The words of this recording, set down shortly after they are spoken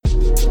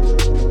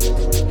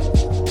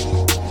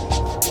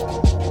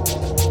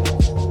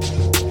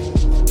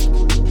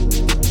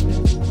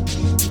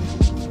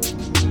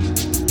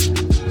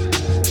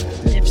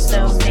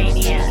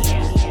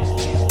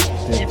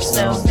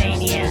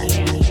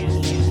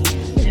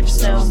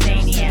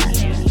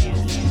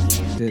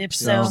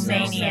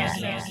Dipsomaniac.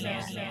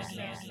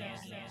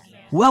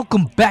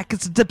 Welcome back.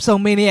 It's the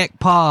Dipsomaniac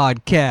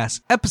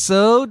Podcast,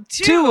 episode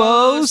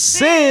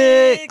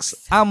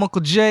 206. I'm Uncle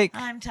Jake.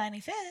 I'm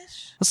Tiny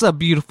Fish. What's up,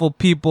 beautiful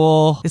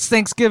people? It's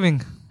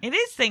Thanksgiving. It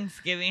is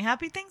Thanksgiving.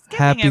 Happy Thanksgiving,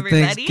 Happy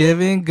everybody.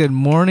 Thanksgiving. Good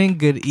morning.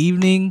 Good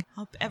evening.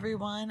 Hope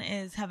everyone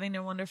is having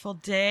a wonderful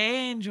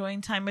day, enjoying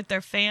time with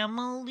their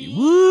family.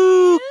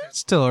 Woo! It's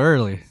still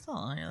early. So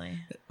early.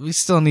 We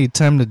still need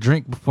time to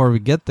drink before we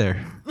get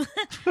there.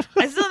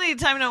 I still need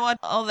time to watch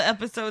all the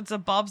episodes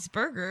of Bob's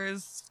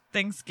Burgers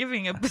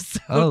Thanksgiving episodes.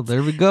 Oh,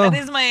 there we go. That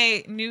is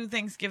my new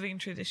Thanksgiving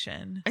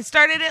tradition. I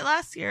started it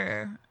last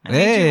year. I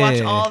made you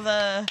watch all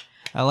the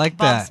I like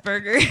Bob's that.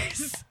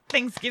 Burgers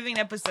Thanksgiving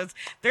episodes.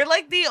 They're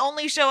like the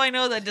only show I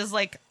know that does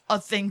like a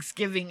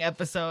Thanksgiving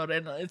episode,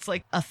 and it's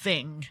like a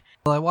thing.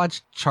 Well, I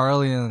watched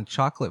Charlie and the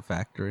Chocolate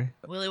Factory.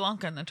 Willy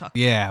Wonka and the Chocolate.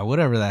 Yeah,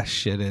 whatever that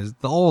shit is.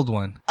 The old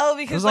one. Oh, It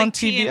because was like on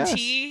TBS.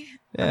 TNT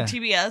Yeah. or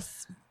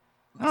TBS.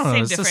 I don't know.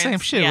 Same It's the same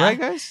difference. shit, Yeah. right,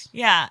 guys?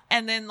 Yeah,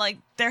 and then like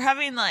they're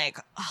having like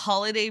a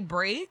holiday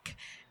break,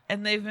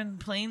 and they've been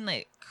playing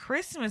like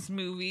Christmas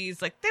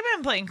movies. Like they've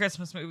been playing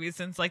Christmas movies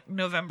since like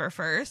November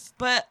 1st.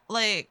 But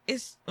like,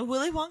 is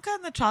Willy Wonka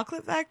and the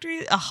Chocolate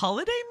Factory a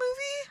holiday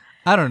movie?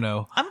 I don't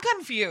know. I'm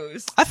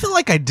confused. I feel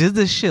like I did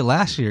this shit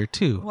last year,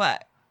 too.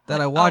 What? That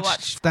Like, I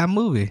watched that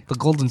movie. The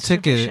Golden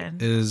Ticket Tradition.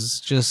 is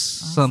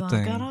just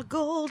something. I got a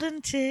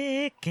golden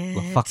ticket.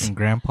 The fucking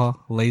grandpa.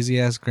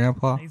 Lazy-ass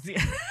grandpa. Lazy.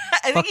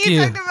 I Fuck think you you.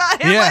 talked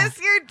about him Yeah. last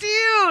year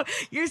too.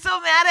 You're so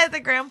mad at the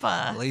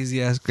grandpa.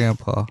 Lazy-ass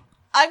grandpa.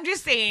 I'm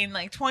just saying,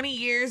 like 20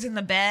 years in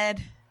the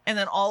bed, and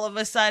then all of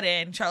a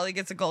sudden, Charlie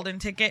gets a golden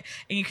ticket,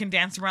 and you can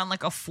dance around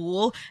like a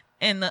fool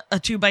in a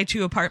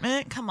 2x2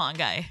 apartment. Come on,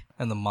 guy.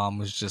 And the mom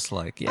was just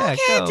like, yeah,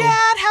 Okay, go.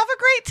 Dad, have a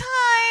great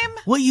time.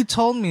 What you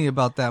told me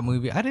about that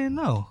movie, I didn't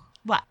know.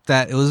 What?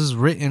 That it was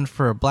written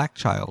for a black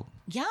child.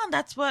 Yeah,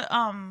 that's what.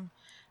 I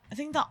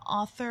think the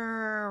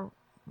author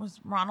was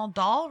Ronald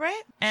Dahl,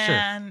 right?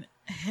 And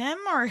him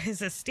or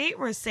his estate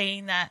were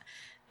saying that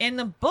in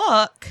the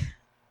book,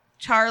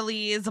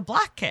 Charlie is a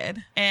black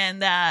kid,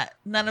 and that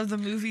none of the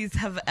movies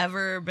have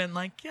ever been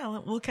like, yeah,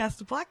 we'll cast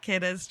a black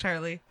kid as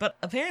Charlie. But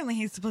apparently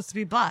he's supposed to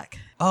be black.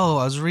 Oh,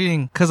 I was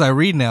reading, because I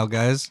read now,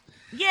 guys.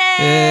 Yay!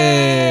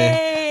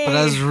 Yeah. But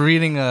I was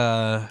reading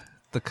the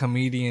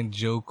comedian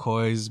Joe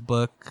Coy's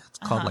book. It's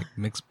called like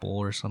Mixed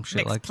Bowl or some shit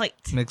Mixed like Plate.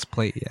 Mixed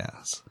Plate,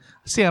 yes.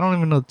 See, I don't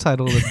even know the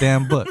title of the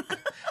damn book.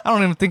 I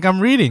don't even think I'm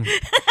reading.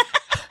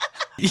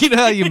 You know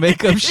how you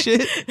make up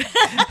shit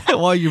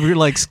while you're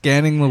like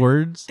scanning the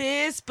words?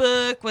 This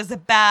book was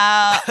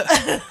about...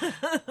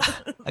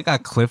 I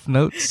got Cliff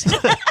Notes. You're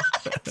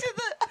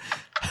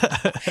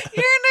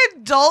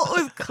an adult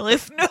with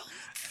Cliff Notes.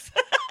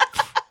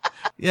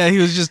 Yeah, he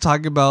was just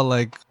talking about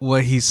like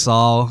what he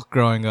saw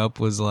growing up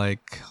was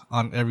like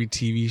on every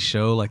TV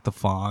show, like the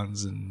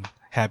Fonz and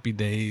Happy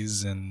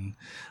Days and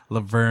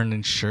Laverne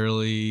and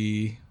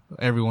Shirley.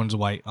 Everyone's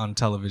white on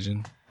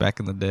television back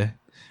in the day.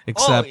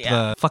 Except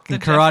the fucking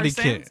The Karate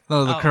Jeffersons? Kid.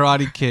 No, the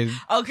Karate Kid.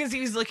 Oh, because he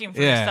was looking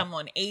for Yeah.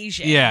 someone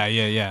Asian.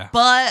 Yeah.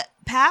 But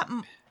Pat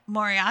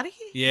Moriarty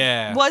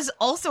Yeah. was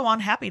also on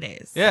Happy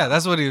Days. Yeah,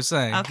 that's what he was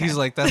saying. Okay. He's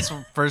like, that's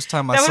the first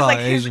time I That was saw like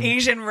Asian. his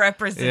Asian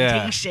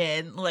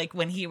representation, like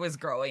when he was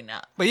growing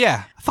up. But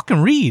yeah, I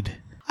fucking read.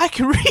 I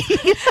can read.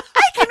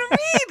 I can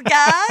read,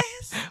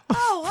 guys.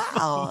 Oh,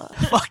 wow.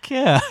 Fuck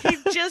yeah. He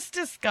just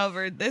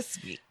discovered this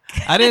week.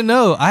 I didn't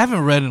know. I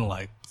haven't read in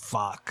like,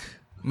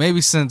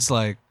 maybe since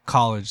like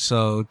college.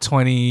 So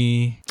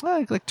 20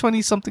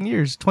 something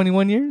years,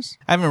 21 years.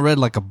 I haven't read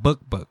like a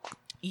book.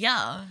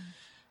 Yeah.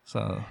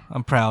 So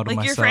I'm proud of Like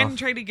myself. your friend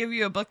tried to give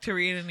you a book to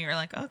read and you were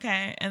like,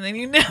 okay. And then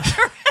you never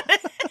read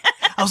it.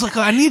 I was like,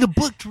 I need a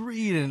book to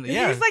read. And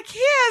yeah. He's like,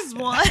 he has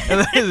one.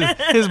 And then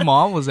his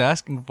mom was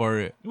asking for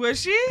it. Was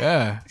she?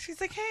 Yeah.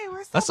 She's like, hey,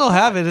 where's I that still book?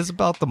 have it. It's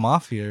about the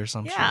mafia or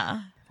some shit.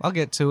 Yeah. I'll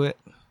get to it.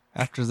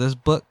 After this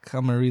book,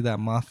 I'm going to read that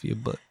mafia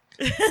book.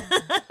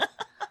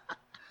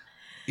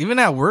 Even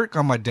at work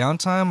on my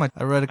downtime,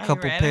 I read a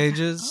couple read it?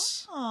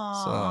 pages.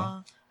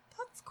 Aw,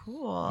 that's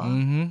cool.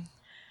 Mm-hmm.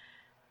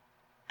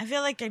 I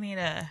feel like I need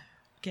to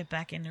get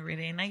back into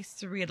reading. I used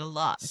to read a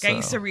lot. Like I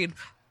used to read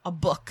a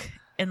book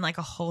in like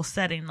a whole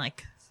setting.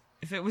 Like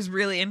if it was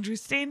really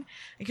interesting,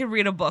 I could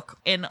read a book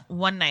in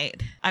one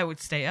night. I would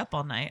stay up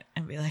all night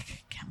and be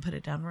like, can't put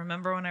it down.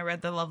 Remember when I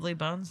read The Lovely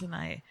Bones and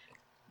I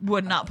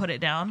would not put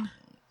it down?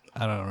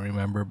 I don't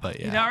remember,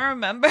 but yeah. You don't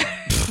remember?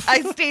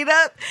 I stayed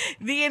up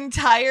the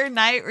entire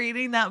night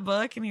reading that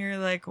book, and you're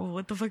like, well,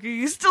 what the fuck are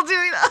you still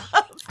doing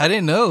up? I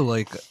didn't know,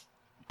 like,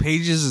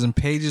 pages and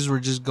pages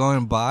were just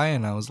going by,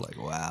 and I was like,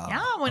 wow.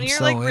 Yeah, when I'm you're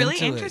so like really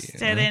into it,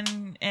 interested you know?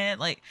 in it,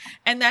 like,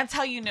 and that's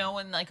how you know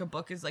when like a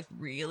book is like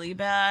really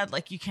bad,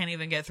 like you can't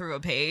even get through a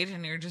page,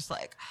 and you're just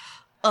like,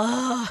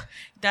 ugh.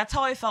 That's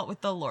how I felt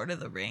with The Lord of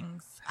the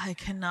Rings. I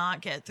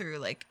cannot get through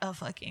like a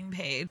fucking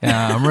page.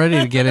 Yeah, I'm ready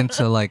to get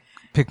into, like,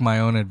 pick my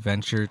own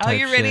adventure type Oh,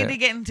 you're ready shit. to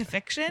get into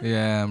fiction?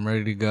 Yeah, I'm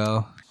ready to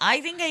go.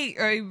 I think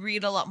I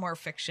read a lot more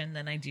fiction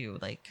than I do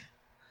like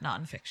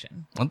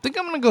nonfiction. I think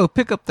I'm going to go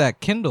pick up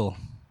that Kindle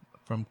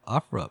from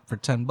OfferUp for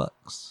 $10.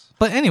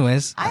 But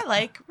anyways, I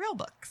like real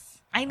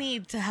books. I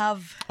need to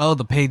have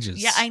the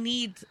pages. Yeah, I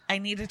need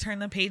to turn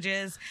the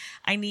pages.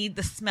 I need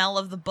the smell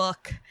of the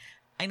book.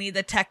 I need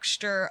the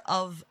texture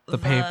of the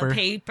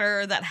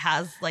paper that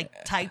has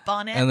like type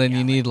on it. And then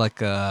you need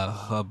like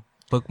a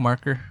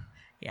bookmarker.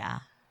 Yeah,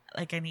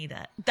 like I need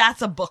it.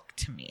 That's a book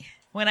to me.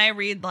 When I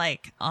read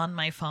like on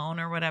my phone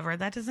or whatever,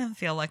 that doesn't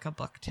feel like a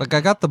book to me. Like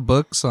I got the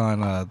books on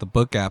the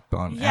book app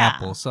on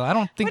Apple, so I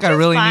don't think Which I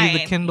really fine.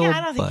 need the Kindle. Yeah,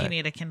 I don't think you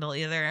need a Kindle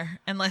either,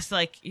 unless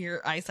like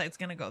your eyesight's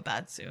gonna go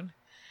bad soon.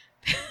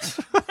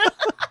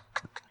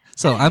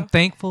 So I'm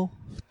thankful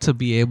to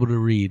be able to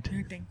read.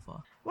 You're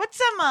thankful. What's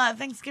some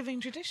Thanksgiving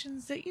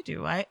traditions that you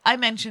do? I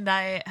mentioned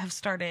I have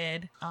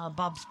started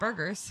Bob's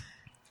Burgers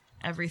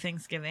every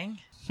Thanksgiving.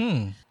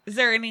 Is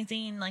there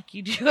anything like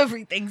you do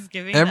every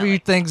Thanksgiving? Every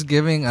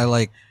Thanksgiving, I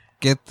like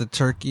get the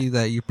turkey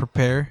that you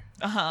prepare,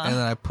 Uh-huh. and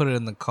then I put it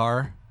in the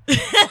car,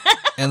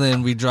 and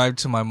then we drive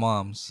to my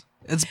mom's.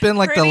 It's been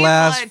like Pretty the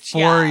last much,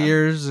 4 yeah.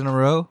 years in a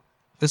row.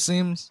 It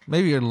seems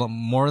maybe a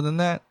more than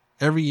that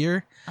every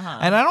year. Uh-huh.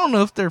 And I don't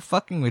know if they're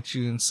fucking with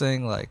you and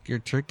saying like your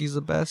turkey's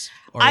the best.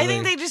 Or I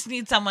think they just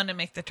need someone to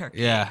make the turkey.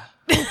 Yeah.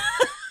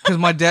 Because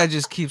my dad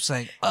just keeps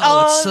saying,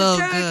 "Oh, it's so the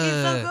turkey's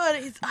good. so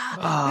good. It's,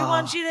 we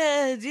want you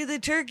to do the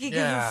turkey because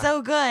Yeah. it's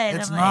so good."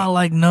 It's I'm not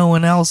like no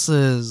one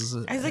else's."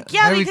 I was like,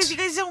 "Yeah, Every because you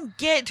guys don't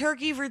get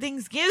turkey for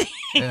Thanksgiving."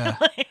 Yeah.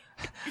 Like,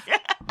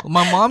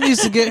 My mom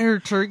used to get her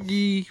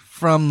turkey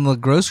from the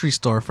grocery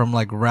store, from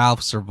like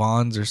Ralph's or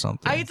Vaughn's or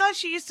something. I thought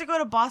she used to go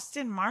to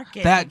Boston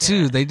Market. That to too.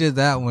 get it. They did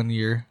that one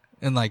year,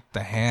 and like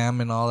the ham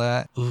and all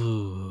that.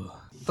 Ooh.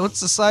 What's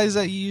the size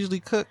that you usually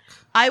cook?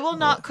 I will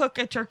not cook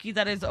a turkey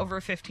that is over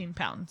 15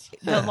 pounds.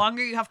 The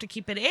longer you have to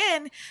keep it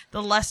in,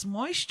 the less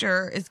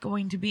moisture is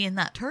going to be in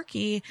that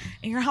turkey.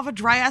 And you're going to have a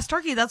dry ass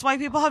turkey. That's why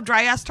people have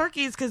dry ass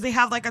turkeys, because they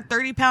have like a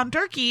 30-pound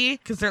turkey,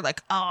 because they're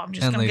like, oh, I'm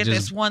just going to get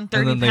this one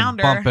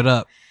 30-pounder. They bump it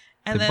up.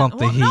 And they then, bump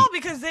the heat. no,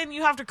 because then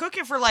you have to cook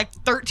it for like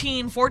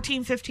 13,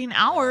 14, 15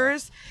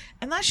 hours.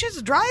 And that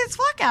shit's dry as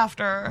fuck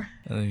after.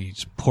 And then you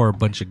just pour a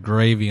bunch of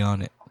gravy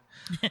on it.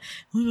 I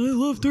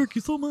love turkey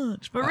so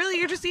much. But really,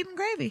 you're just eating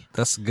gravy.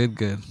 That's good.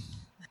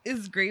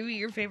 Is gravy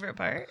your favorite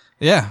part?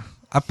 Yeah.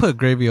 I put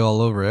gravy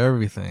all over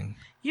everything.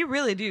 You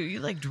really do. You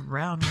like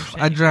drown your shit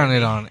I in drown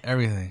gravy. it on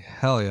everything.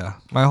 Hell yeah.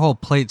 My whole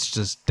plate's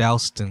just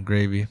doused in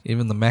gravy.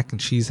 Even the mac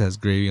and cheese has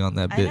gravy on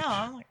that I bitch. know.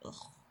 I'm like, ugh.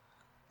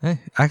 Hey,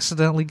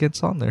 accidentally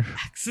gets on there.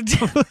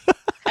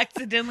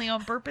 Accidentally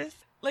on purpose.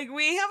 Like,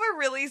 we have a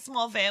really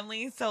small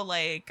family, so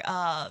like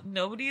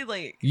nobody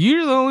like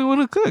You're the only one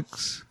who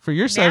cooks for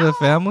your side of the Now?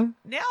 family.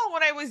 now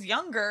when I was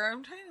younger,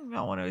 I'm talking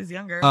about when I was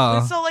younger. Oh.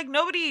 But so like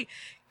nobody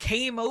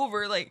came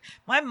over. Like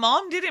my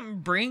mom didn't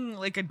bring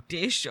like a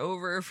dish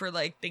over for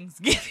like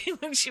Thanksgiving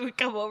when she would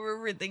come over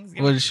for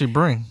Thanksgiving. What did she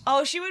bring?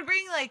 Oh, she would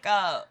bring like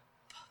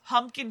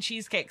pumpkin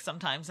cheesecake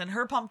sometimes, and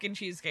her pumpkin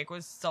cheesecake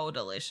was so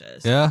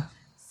delicious. Yeah.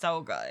 So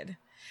good.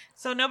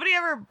 So nobody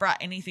ever brought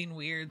anything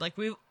weird. Like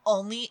we've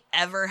only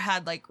ever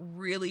had like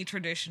really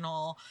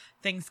traditional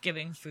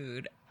Thanksgiving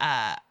food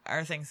at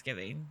our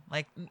Thanksgiving.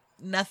 Like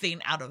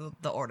nothing out of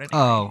the ordinary.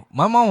 Oh,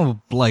 my mom would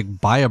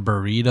like buy a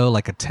burrito,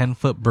 like a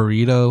 10-foot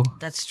burrito.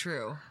 That's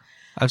true.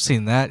 I've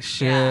seen that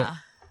shit. Yeah.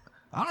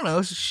 I don't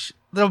know.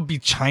 There'll be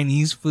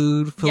Chinese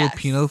food,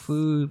 Filipino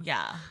food.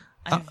 Yeah.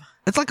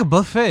 It's like a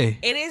buffet.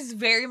 It is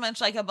very much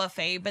like a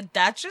buffet, but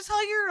that's just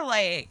how your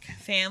like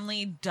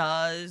family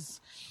does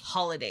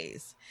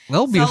holidays.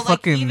 There'll be So, a like,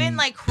 fucking even,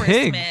 like,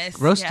 pig, Christmas,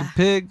 roasted yeah.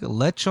 pig,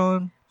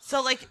 lechon.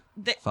 So like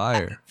the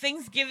Fire.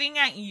 Thanksgiving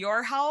at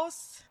your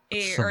house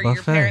It's a or your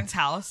buffet. parents'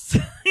 house,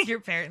 your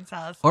parents'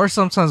 house. Or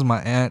sometimes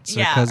my aunt's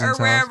or cousin's or house.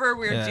 wherever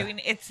we're Yeah.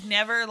 doing. It's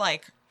never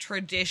like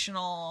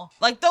traditional.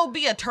 Like there'll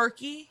be a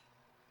turkey,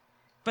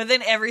 but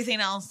then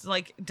everything else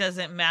like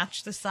doesn't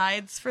match the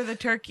sides for the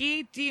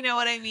turkey. Do you know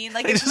what I mean?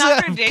 Like They it's just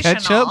not have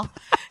traditional. ketchup?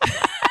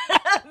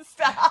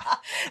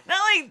 Stop. Not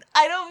like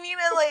I don't mean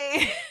it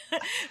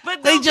like.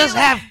 But They they'll be, just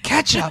like- have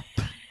ketchup.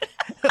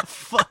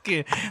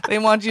 Fucking, they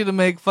want you to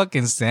make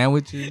fucking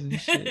sandwiches and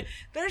shit.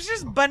 There's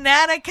just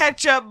banana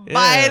ketchup by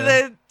Yeah.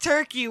 the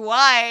turkey.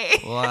 Why?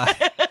 Why?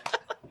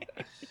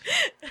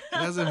 It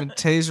doesn't even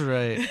taste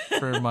right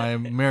for my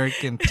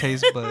American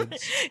taste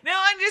buds. No,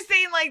 I'm just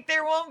saying like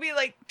there won't be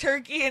like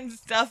turkey and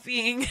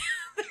stuffing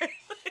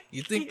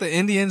You think the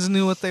Indians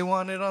knew what they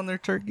wanted on their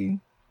turkey?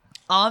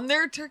 on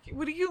their turkey.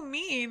 What do you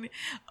mean?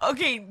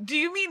 Okay, do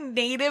you mean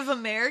Native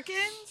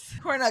Americans?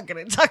 We're not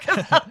going to talk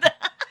about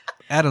that.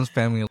 Adam's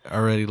family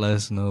already let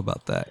us know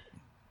about that.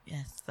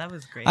 Yes, that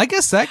was great. I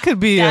guess that could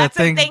be That's a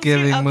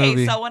Thanksgiving okay,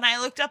 movie. so when I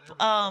looked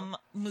up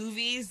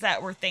movies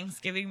that were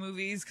Thanksgiving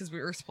movies, because we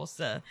were supposed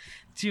to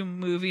do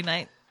movie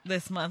night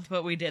this month,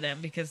 but we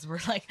didn't because we're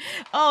like,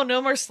 oh,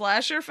 no more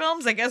slasher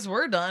films. I guess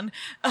we're done.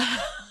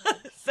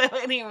 So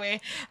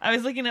anyway, I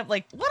was looking up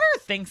like what are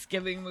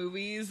Thanksgiving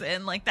movies,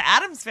 and like the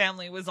Addams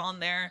Family was on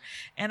there,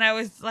 and I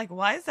was like,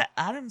 why is the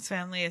Addams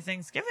Family a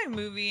Thanksgiving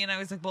movie? And I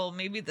was like, well,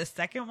 maybe the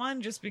second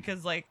one, just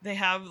because like they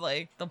have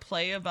like the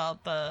play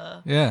about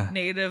the Yeah.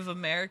 Native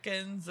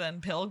Americans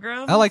and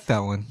Pilgrims. I like that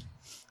one.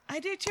 I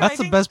do too. That's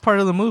the best part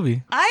of the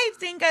movie. I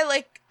think I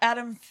like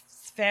Addams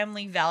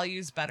Family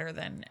Values better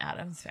than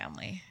Addams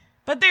Family.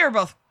 But they are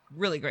both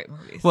really great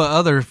movies. What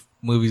other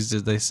movies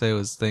did they say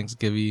was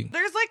Thanksgiving?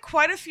 There's like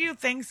quite a few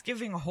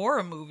Thanksgiving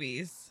horror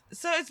movies.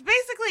 So it's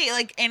basically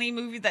like any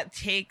movie that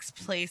takes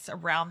place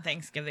around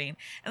Thanksgiving.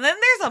 And then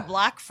there's a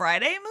Black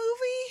Friday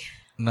movie.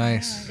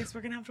 Nice. Yeah, I guess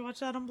we're going to have to watch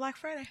that on Black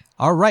Friday.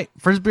 All right.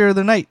 First beer of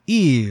the night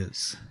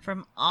is...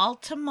 from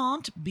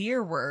Altamont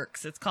Beer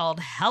Works. It's called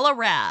Hella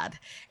Rad.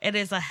 It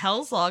is a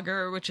Helles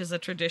lager, which is a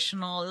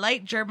traditional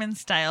light German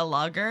style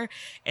lager.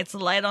 It's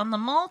light on the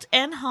malt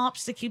and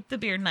hops to keep the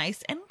beer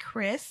nice and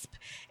crisp.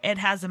 It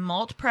has a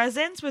malt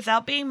presence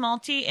without being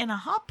malty and a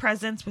hop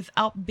presence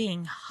without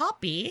being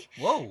hoppy.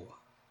 Whoa.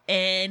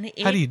 And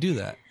How do you do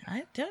that?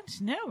 I don't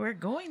know. We're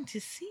going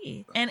to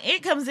see. And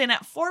it comes in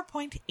at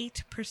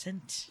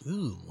 4.8%.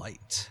 Ooh,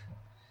 light.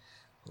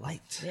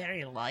 Light.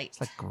 Very light. It's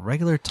like a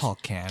regular tall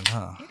can,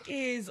 huh? It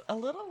is a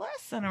little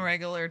less than a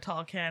regular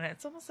tall can.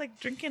 It's almost like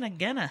drinking a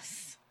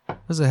Guinness.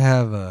 Does it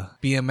have a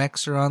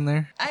BMXer on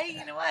there?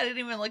 You know what? I didn't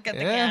even look at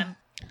the Yeah. can.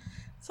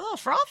 It's a little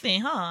frothy,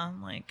 huh?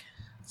 I'm like,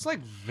 It's like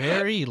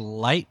very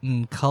light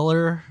in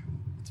color.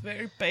 it's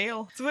very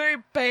pale. It's very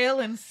pale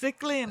and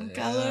sickly in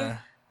color.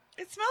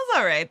 It smells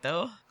all right,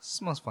 though.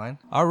 Smells fine.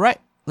 All right,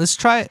 let's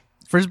try it.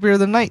 First beer of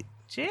the night.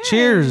 Cheers.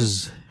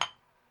 Cheers.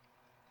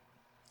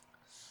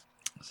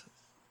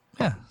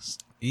 Yeah, it's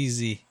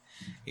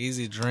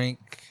easy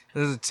drink.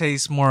 Does it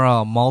taste more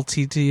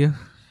malty to you?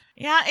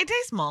 Yeah, it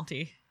tastes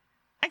malty.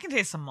 I can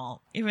taste some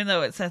malt, even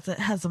though it says it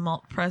has a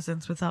malt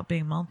presence without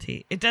being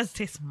malty. It does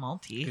taste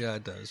malty. Yeah,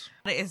 it does.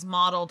 It is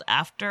modeled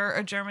after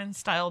a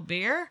German-style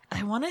beer.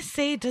 I want to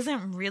say it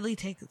doesn't really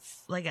taste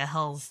like a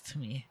Helles to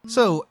me.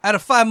 So, out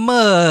of 5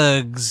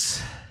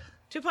 mugs,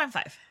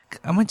 2.5.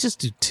 I might just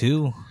do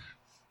 2.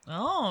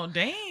 Oh,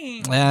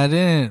 dang. Yeah, I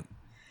didn't.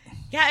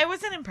 Yeah, it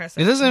wasn't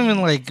impressive. It doesn't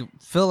even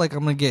feel like I'm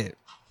gonna get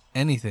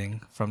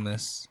anything from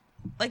this.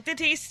 Like the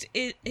taste,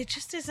 it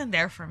just isn't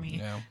there for me.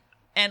 Yeah.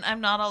 And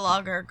I'm not a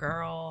lager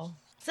girl.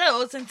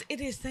 So, since it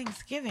is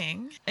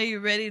Thanksgiving, are you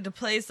ready to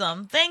play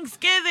some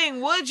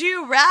Thanksgiving Would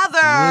You Rather? Would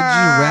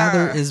You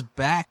Rather is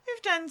back.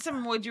 We've done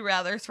some Would You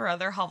Rathers for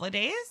other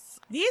holidays.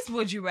 These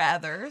Would You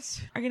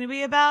Rathers are going to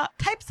be about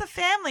types of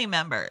family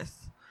members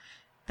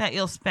that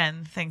you'll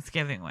spend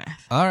Thanksgiving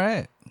with. All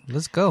right,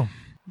 let's go.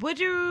 Would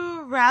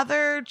you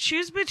rather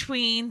choose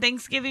between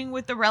Thanksgiving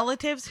with the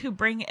relatives who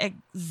bring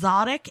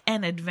exotic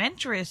and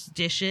adventurous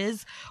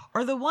dishes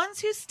or the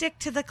ones who stick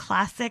to the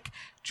classic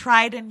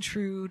tried and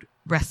true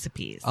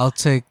recipes? I'll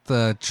take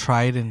the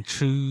tried and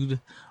true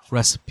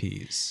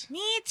recipes.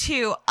 Me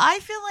too. I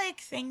feel like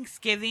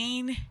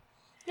Thanksgiving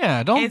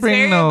Yeah, don't is bring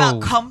very no.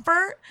 about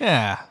comfort.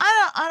 Yeah,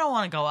 I don't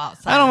want to go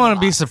outside. I don't want to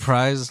the be box.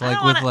 surprised I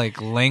don't with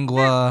wanna-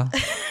 lingua.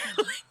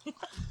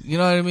 You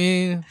know what I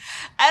mean?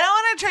 I don't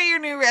want to try your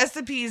new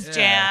recipes, Yeah.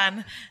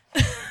 Jan.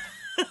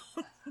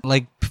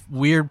 Like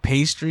weird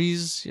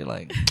pastries. You're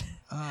like,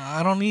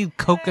 I don't need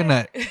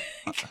coconut.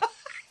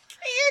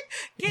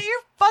 Get your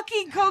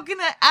fucking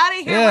coconut out of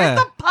here. Yeah. Where's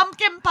the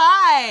pumpkin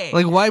pie?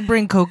 Like, why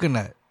bring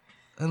coconut?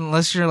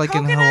 Unless you're like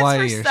in Coconut's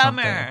Hawaii for or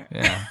summer.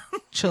 something. Yeah,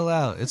 chill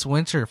out. It's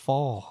winter,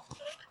 fall.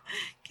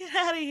 Get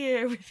out of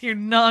here with your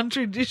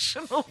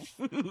non-traditional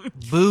food.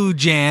 Boo,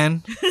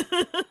 Jan.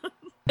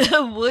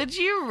 Would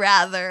you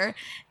rather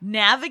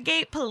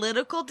navigate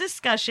political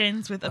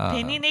discussions with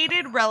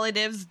opinionated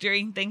relatives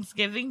during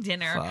Thanksgiving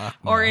dinner Fuck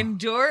or no.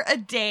 endure a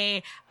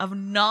day of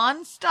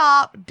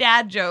non-stop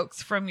dad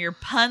jokes from your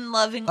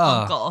pun-loving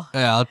uncle?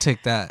 Yeah, I'll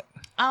take that.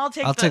 I'll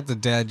take the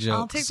dad jokes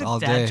I'll take the all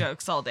dad day.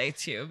 jokes all day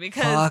too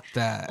because Fuck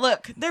that.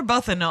 look, they're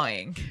both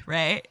annoying,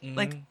 right?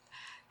 Like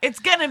it's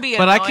gonna be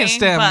But annoying, I can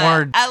stand but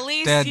more at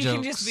least dad you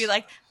can just jokes. be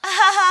like, ah,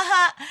 ha,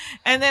 ha, ha.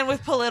 And then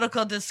with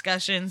political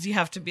discussions, you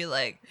have to be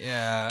like,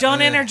 Yeah. don't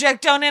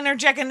interject,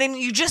 and then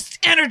you just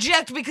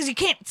interject because you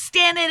can't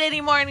stand it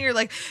anymore, and you're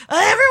like,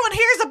 everyone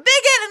here is a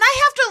bigot, and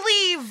I have to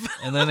leave.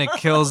 And then it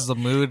kills the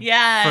mood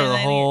Yeah, for and the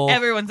then whole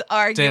everyone's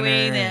arguing,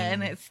 dinner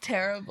and it's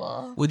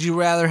terrible. Would you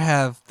rather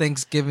have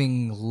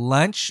Thanksgiving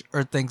lunch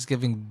or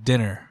Thanksgiving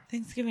dinner?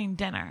 Thanksgiving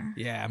dinner.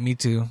 Yeah, me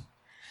too.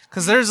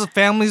 Because there's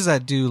families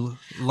that do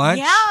lunch.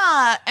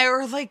 Yeah,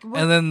 or like,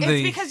 And then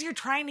it's because you're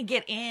trying to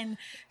get in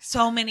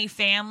so many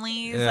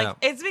families. Yeah. Like,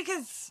 it's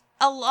because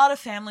a lot of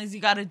families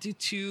you got to do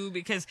 2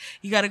 because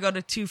you got to go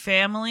to 2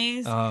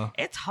 families.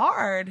 It's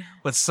hard.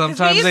 But 'Cause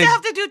sometimes we used they. to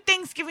have to do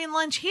Thanksgiving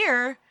lunch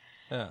here.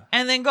 Yeah.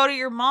 And then go to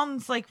your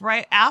mom's like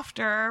right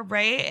after,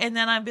 right? And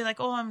then I'd be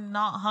like, oh, I'm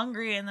not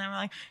hungry. And then I'm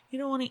like, you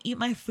don't want to eat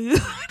my food?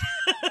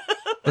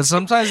 But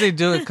sometimes they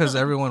do it because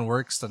everyone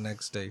works the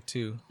next day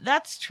too.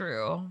 That's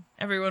true.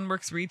 Everyone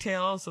works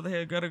retail, so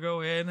they gotta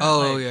go in at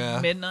Oh, like yeah.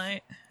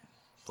 midnight.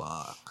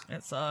 Fuck.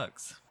 It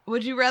sucks.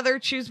 Would you rather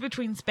choose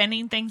between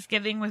spending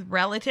Thanksgiving with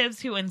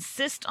relatives who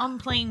insist on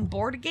playing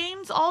board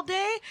games all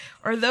day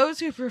or those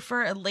who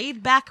prefer a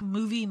laid-back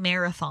movie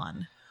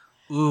marathon?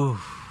 Ooh.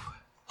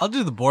 I'll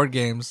do the board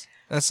games.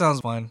 That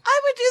sounds fun.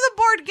 I would do the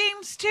board board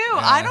games too.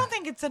 Yeah. I don't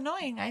think it's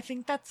annoying. I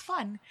think that's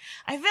fun.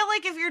 I feel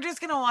like if you're just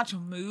going to watch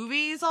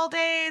movies all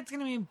day, it's going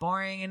to be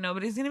boring and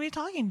nobody's going to be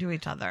talking to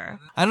each other.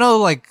 I know,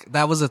 like,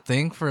 that was a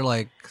thing for,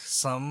 like,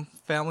 some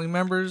family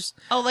members.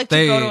 Oh, like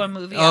to go to a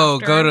movie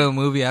after? Go to a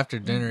movie after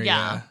dinner,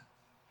 yeah.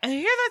 I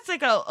hear that's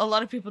like a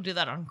lot of people do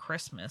that on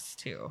Christmas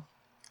too.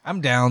 I'm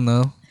down,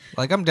 though.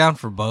 Like, I'm down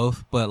for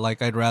both, but,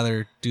 like, I'd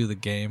rather do the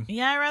game.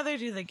 Yeah, I'd rather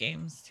do the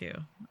games, too.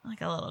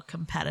 Like a little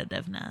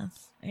competitiveness.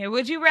 Okay,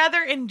 would you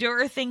rather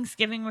endure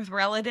Thanksgiving with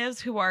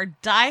relatives who are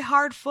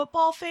diehard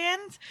football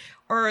fans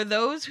or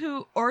those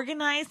who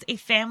organize a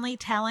family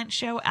talent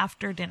show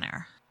after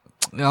dinner?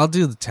 I'll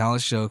do the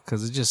talent show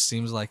because it just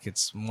seems like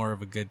it's more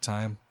of a good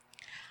time.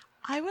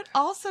 I would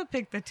also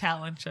pick the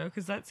talent show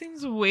because that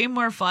seems way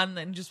more fun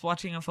than just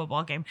watching a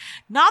football game.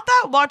 Not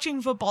that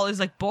watching football is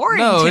like boring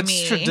to me. No,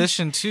 it's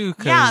tradition too.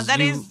 Yeah, that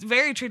is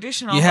very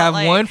traditional. You have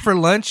one for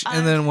lunch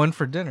and then one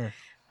for dinner.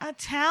 A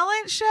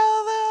talent show,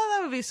 though, that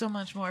would be so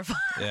much more fun.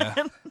 Yeah.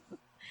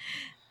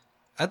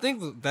 I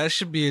think that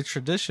should be a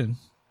tradition.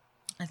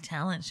 A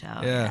talent show.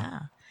 Yeah.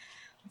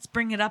 Let's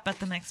bring it up at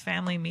the next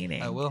family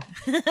meeting. I will.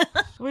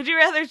 Would you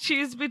rather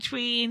choose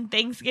between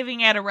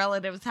Thanksgiving at a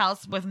relative's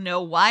house with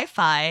no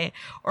Wi-Fi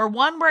or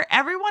one where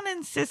everyone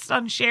insists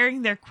on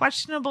sharing their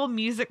questionable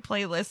music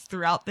playlist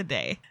throughout the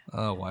day?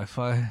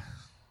 Wi-Fi.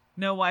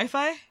 No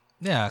Wi-Fi?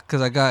 Yeah,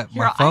 because I got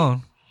my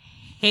phone.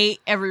 I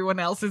hate everyone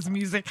else's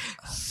music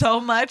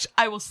so much.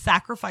 I will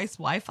sacrifice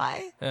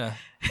Wi-Fi. Yeah.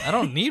 I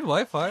don't need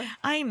Wi-Fi.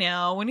 I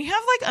know. When you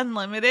have like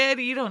unlimited,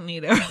 you don't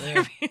need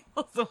other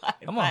people's Wi-Fi.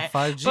 I'm on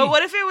 5G. But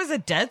what if it was a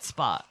dead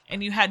spot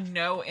and you had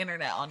no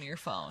internet on your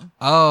phone?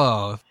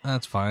 Oh,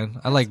 that's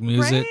fine. I like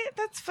music. Right?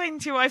 That's fine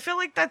too. I feel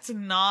like that's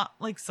not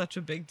like such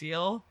a big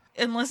deal.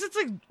 Unless it's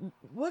like,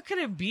 what could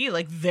it be?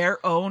 Like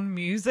their own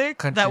music?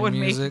 Country that would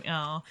music. make,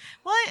 well,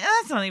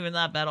 that's not even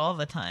that bad all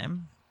the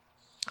time.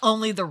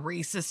 Only the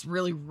racist,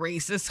 really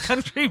racist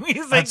country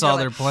music. That's all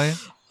they're playing?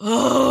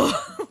 Oh.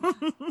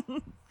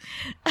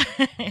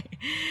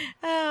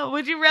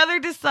 Would you rather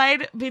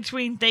decide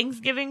between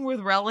Thanksgiving with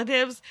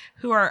relatives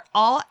who are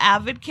all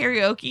avid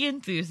karaoke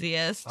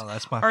enthusiasts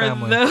that's my or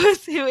family.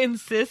 those who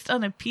insist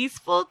on a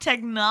peaceful,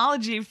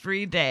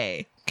 technology-free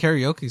day?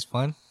 Karaoke's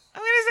fun.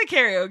 I'm going to say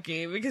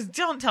karaoke because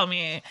don't tell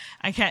me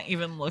I can't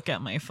even look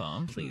at my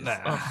phone, please. Nah.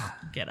 Oh,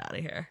 get out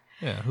of here.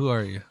 Yeah, who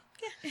are you?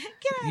 Get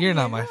out You're of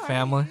not here. my Who are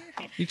family.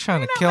 You trying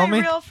You're to not kill my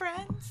me? real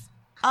friends.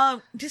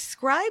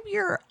 Describe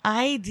your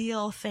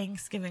ideal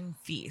Thanksgiving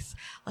feast.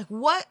 Like,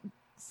 what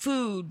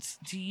foods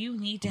do you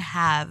need to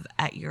have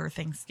at your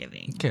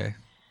Thanksgiving? Okay.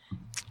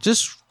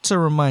 Just to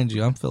remind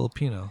you, I'm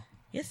Filipino.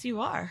 Yes, you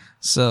are.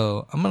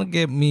 So I'm going to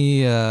get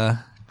me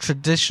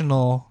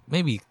traditional,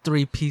 maybe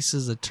 3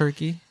 pieces of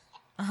turkey.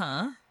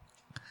 Uh-huh.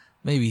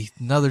 Maybe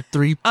another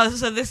 3. Oh,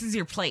 so this is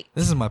your plate.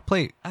 This is my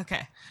plate.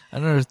 Okay.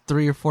 Another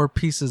 3 or 4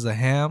 pieces of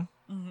ham.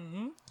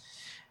 Mm-hmm.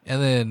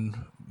 And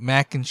then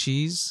mac and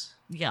cheese.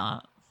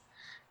 Yeah.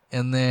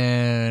 And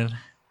then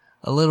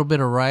a little bit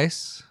of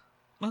rice.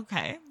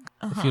 Okay.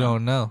 If you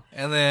don't know.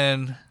 And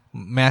then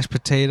mashed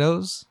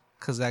potatoes,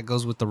 because that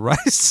goes with the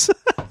rice.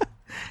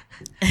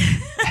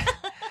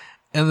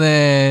 And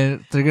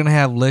then they're going to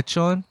have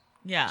lechon.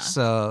 Yeah.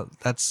 So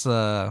that's,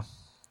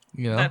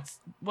 That's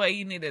what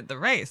you needed the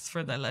rice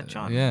for the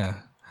lechon. Yeah.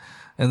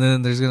 And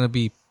then there's going to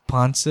be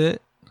pancit.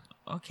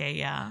 Okay,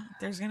 yeah.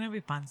 There's going to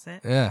be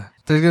pancit. Yeah.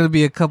 There's going to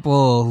be a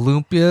couple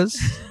lumpias.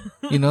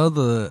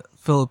 The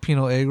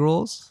Filipino egg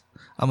rolls.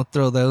 I'm going to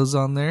throw those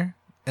on there.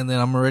 And then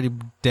I'm already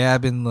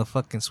dabbing the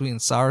fucking sweet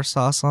and sour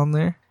sauce on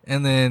there.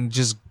 And then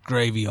just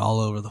gravy all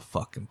over the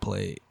fucking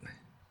plate.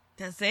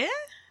 That's it?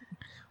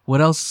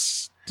 What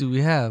else do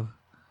we have?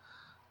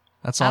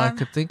 That's all I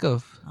could think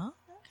of. Oh,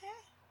 okay.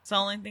 It's the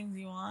only things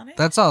you wanted?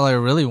 That's all I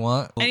really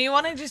want. And you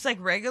wanted just like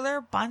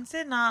regular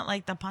pancit, not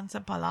like the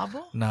pancit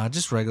palabo? Nah,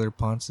 just regular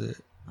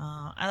pancit.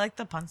 I like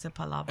the pancit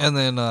palabo. And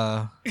then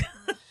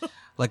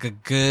like a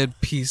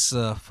good piece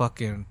of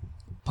fucking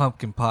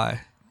pumpkin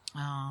pie.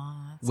 Oh,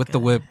 that's with good. the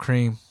whipped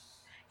cream.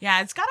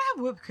 Yeah, it's got to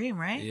have whipped cream,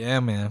 right? Yeah,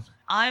 man.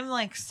 I'm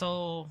like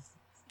so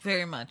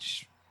very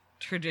much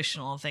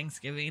traditional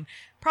Thanksgiving.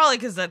 Probably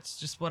because that's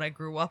just what I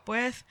grew up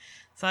with.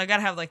 So I got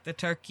to have like the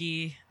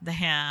turkey, the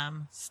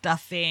ham,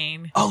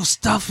 stuffing. Oh,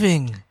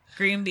 stuffing.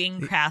 Green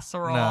bean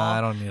casserole. No, I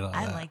don't need all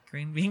that. I like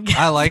green bean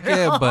casserole. I like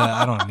it, but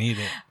I don't need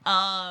it.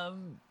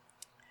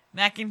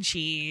 Mac and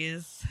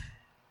cheese.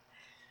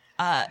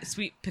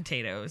 Sweet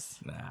potatoes.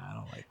 Nah, I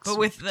don't like But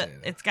with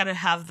it's got to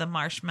have the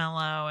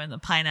marshmallow and the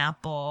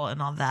pineapple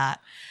and all that.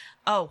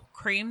 Oh,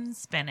 cream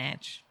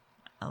spinach.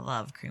 I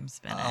love cream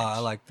spinach. Oh, I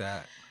like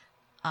that.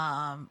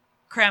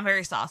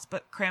 Cranberry sauce,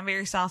 but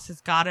cranberry sauce has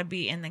got to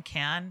be in the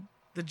can.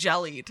 The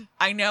jellied.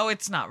 I know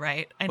it's not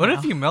right. I know. What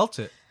if you melt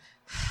it?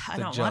 I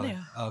don't want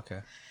to. Okay.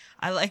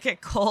 I like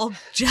it cold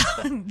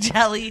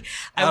jelly.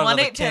 I want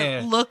it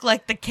to look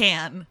like the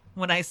can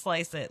when I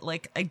slice it.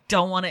 Like, I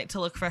don't want it to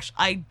look fresh.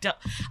 I've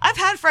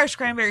had fresh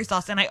cranberry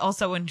sauce and I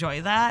also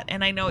enjoy that.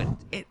 And I know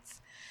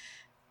it's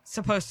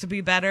supposed to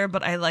be better,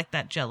 but I like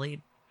that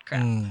jellied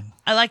crap.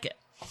 I like it.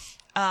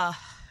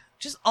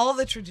 just all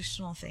the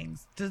traditional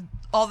things,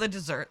 all the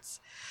desserts.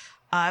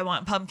 I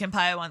want pumpkin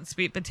pie. I want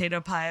sweet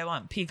potato pie. I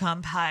want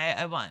pecan pie.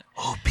 I want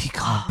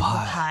pecan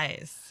pie.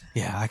 Pies.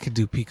 Yeah, I could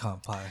do pecan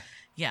pie.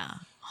 Yeah.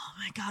 Oh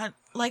my God.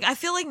 Like, I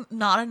feel like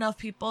not enough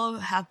people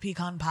have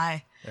pecan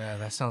pie. Yeah,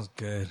 that sounds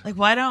good. Like,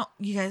 why don't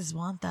you guys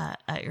want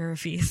that at your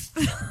feast?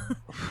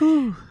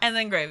 And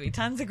then gravy.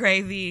 Tons of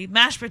gravy.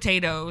 Mashed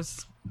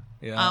potatoes.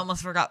 Yeah. I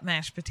almost forgot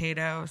mashed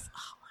potatoes.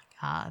 Oh my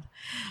God.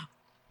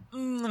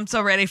 I'm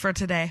so ready for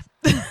today.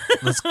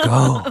 Let's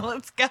go.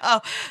 Let's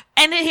go.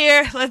 End it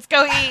here. Let's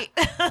go eat.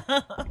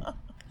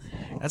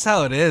 That's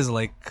how it is.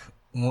 Like,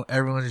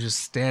 everyone's just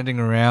standing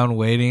around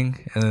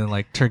waiting, and then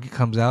like turkey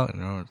comes out,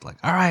 and everyone's like,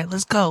 "All right,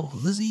 let's go.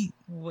 Let's eat."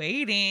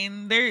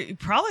 Waiting. They're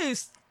probably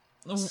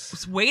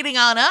waiting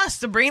on us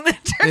to bring the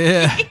turkey.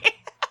 Yeah.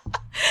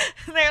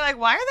 They're like,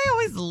 why are they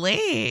always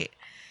late?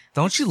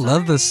 Don't you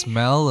love the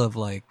smell of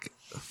like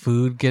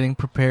food getting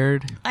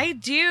prepared? I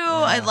do.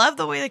 Yeah. I love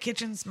the way the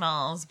kitchen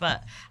smells,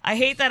 but I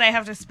hate that I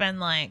have to spend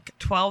like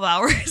 12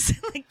 hours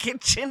in the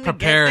kitchen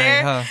preparing, to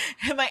get there, huh?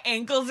 And my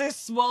ankles are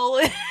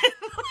swollen.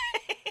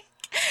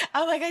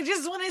 I'm like, I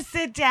just want to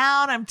sit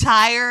down. I'm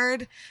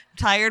tired.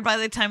 By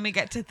the time we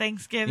get to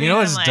Thanksgiving. You know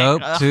what's like,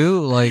 dope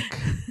too? Like,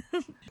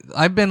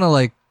 I've been to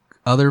like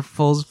other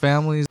Foles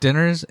families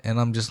dinners, and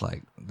I'm just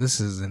like, this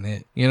isn't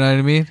it. You know what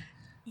I mean?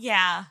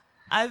 Yeah.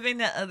 I've been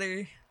to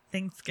other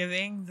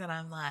Thanksgivings, and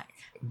I'm like,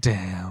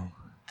 damn.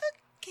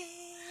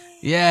 okay.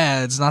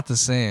 Yeah, it's not the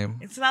same.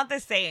 It's not the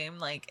same.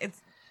 Like,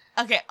 it's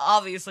okay.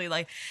 Obviously,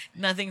 like,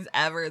 nothing's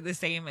ever the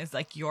same as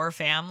like your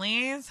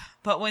families,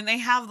 but when they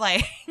have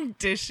like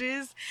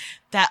dishes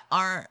that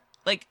aren't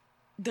like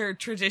they're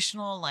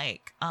traditional,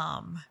 like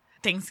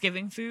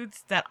Thanksgiving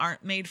foods that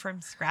aren't made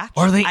from scratch,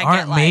 or they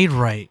aren't made like,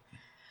 right,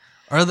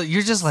 or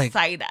you're just like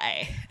side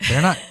eye.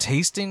 They're not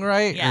tasting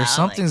right, Yeah, or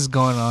something's like,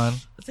 going on.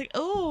 It's like,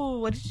 oh,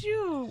 what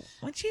you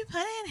put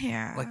in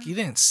here? Like, you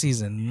didn't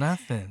season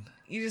nothing.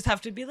 You just have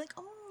to be like,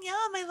 oh, yum,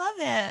 I love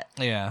it.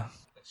 Yeah.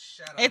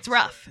 It's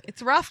rough.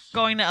 It's rough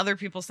going to other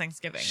people's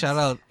Thanksgiving. Shout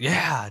out.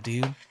 Yeah,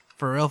 dude.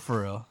 For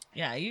real.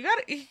 Yeah, you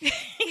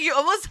you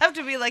almost have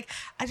to be like,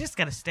 I just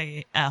gotta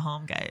stay at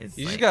home, guys.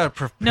 You like, just gotta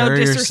prepare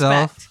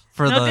yourself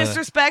for no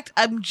disrespect.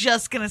 I'm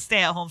just gonna stay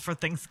at home for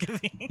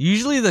Thanksgiving.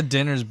 Usually the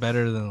dinner's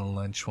better than the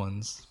lunch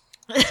ones.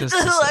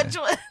 The lunch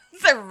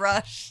ones are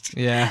rushed.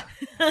 Yeah.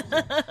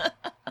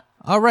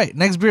 All right.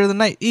 Next beer of the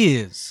night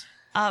is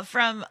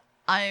from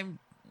I'm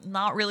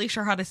not really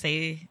sure how to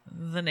say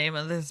the name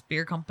of this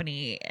beer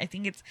company. I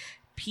think it's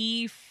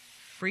P.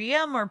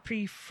 Frium or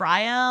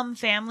Pre-Frium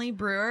Family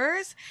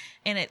Brewers,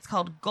 and it's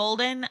called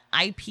Golden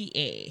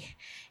IPA.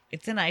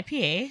 It's an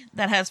IPA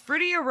that has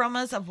fruity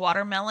aromas of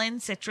watermelon,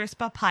 citrus,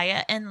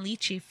 papaya, and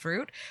lychee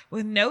fruit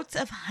with notes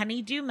of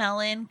honeydew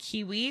melon,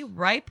 kiwi,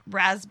 ripe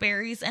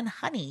raspberries, and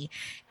honey.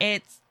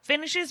 It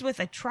finishes with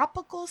a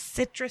tropical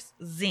citrus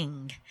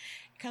zing.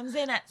 It comes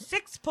in at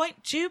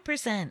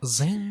 6.2%.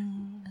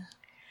 zing.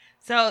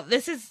 So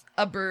this is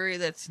a brewery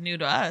that's new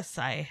to us.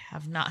 I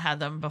have not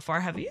had them before.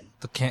 Have you?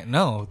 The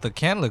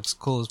can looks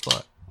cool as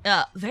fuck.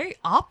 Very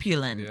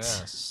opulent.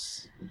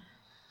 Yes.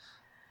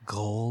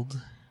 Gold.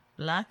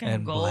 Black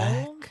and gold.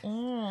 Black.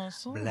 Oh,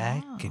 so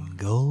Black wow. and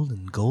gold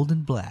and gold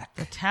and black.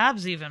 The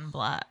tab's even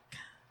black.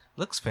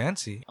 Looks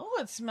fancy. Oh,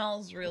 it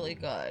smells really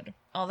good.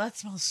 Oh, that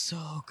smells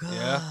so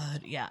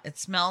good. Yeah, it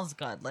smells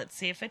good. Let's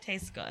see if it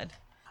tastes good.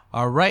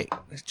 All right.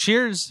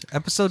 Cheers.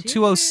 Episode Cheers.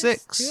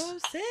 206.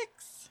 206.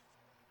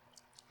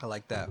 I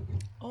like that.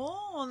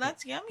 Oh,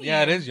 that's yummy.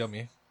 Yeah, it is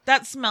yummy.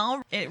 That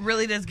smell, it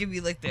really does give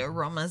you like the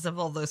aromas of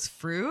all those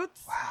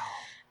fruits. Wow.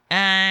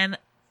 And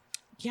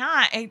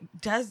yeah,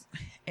 it does.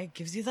 It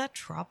gives you that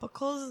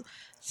tropical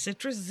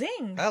citrus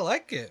zing. I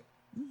like it.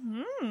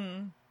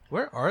 Mm-hmm.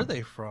 Where are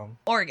they from?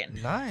 Oregon.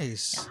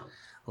 Nice. Yeah.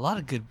 A lot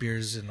of good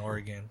beers in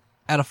Oregon.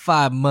 Out of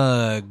 5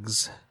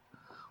 mugs,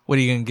 what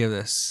are you going to give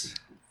this?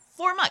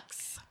 4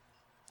 mugs.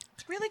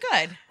 It's really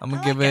good. I'm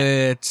going to give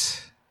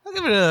it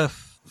a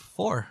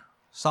 4.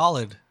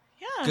 Solid.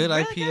 Yeah. Good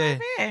really IPA.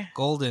 Good IPA.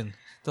 Golden.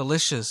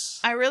 Delicious.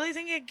 I really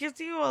think it gives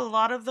you a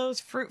lot of those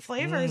fruit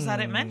flavors that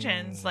it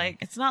mentions. Like,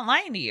 it's not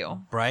lying to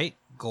you. Bright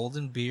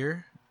golden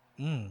beer.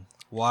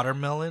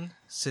 Watermelon,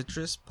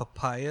 citrus,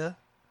 papaya.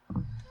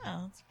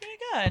 Oh, it's pretty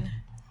good.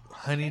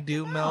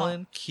 Honeydew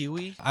melon,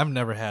 kiwi. I've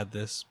never had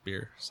this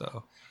beer,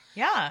 so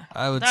Yeah.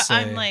 I would say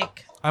I'm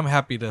like, I'm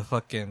happy to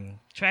fucking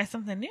try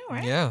something new,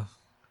 right? yeah.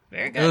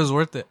 Very good. It was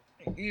worth it.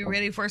 You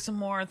ready for some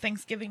more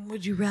Thanksgiving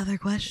would you rather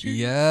questions?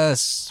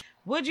 Yes.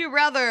 Would you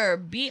rather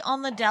be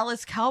on the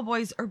Dallas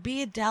Cowboys or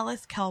be a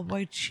Dallas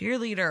Cowboy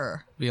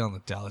cheerleader? Be on the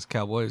Dallas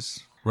Cowboys.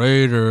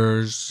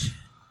 Raiders.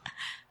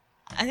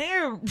 I think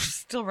I'd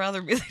still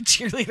rather be the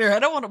cheerleader. I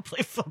don't want to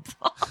play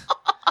football.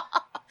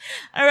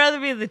 I'd rather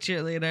be the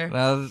cheerleader.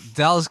 Now,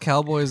 Dallas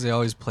Cowboys, they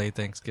always play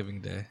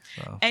Thanksgiving Day.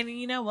 So. And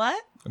you know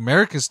what?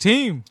 America's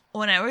team.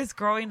 When I was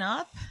growing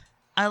up,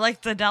 I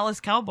liked the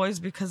Dallas Cowboys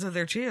because of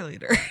their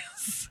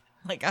cheerleaders.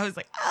 Like, I was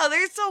like, oh,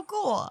 they're so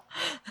cool.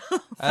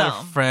 I had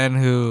a friend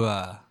who,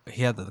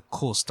 he had the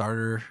cool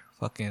starter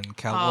fucking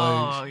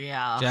cowboy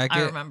yeah, jacket.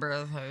 I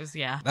remember those.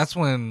 Yeah, That's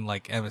when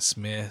like Emmitt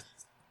Smith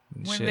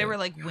and when shit, they were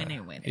like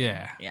winning.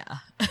 Yeah. yeah.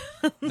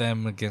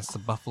 them against the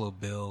Buffalo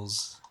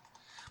Bills.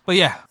 But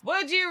yeah,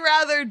 Would you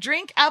rather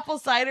drink apple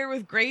cider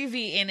with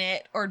gravy in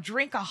it or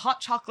drink a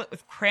hot chocolate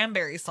with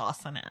cranberry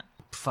sauce in it?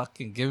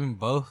 fucking give me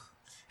both.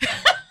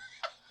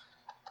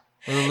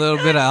 With a little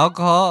bit of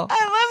alcohol.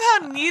 I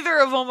love how neither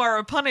of them are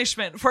a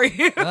punishment for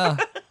you.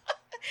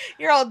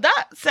 You're all,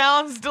 that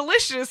sounds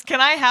delicious.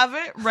 Can I have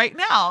it right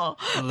now?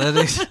 Let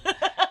it,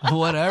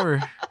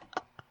 whatever.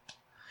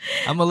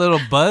 I'm a little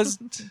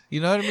buzzed.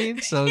 You know what I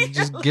mean? So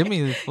just give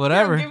me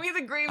whatever. Give me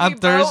the gravy I'm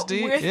boat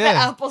thirsty. with Yeah. the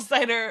apple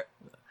cider.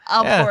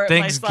 I'll pour it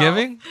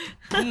Thanksgiving.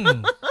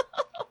 myself.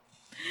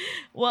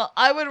 Well,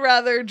 I would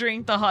rather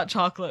drink the hot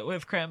chocolate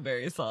with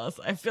cranberry sauce.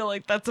 I feel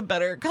like that's a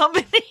better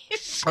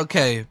combination.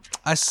 Okay,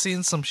 I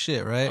seen some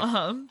shit, right?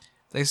 Uh-huh.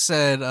 They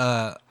said,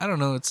 I don't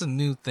know, it's a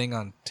new thing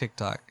on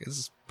TikTok.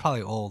 It's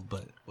probably old,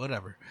 but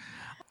whatever.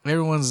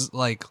 Everyone's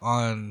like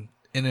on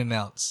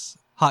In-N-Out's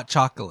hot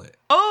chocolate.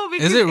 Oh,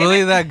 because Is it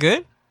really that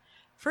good?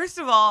 First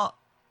of all,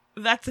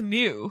 that's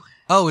new.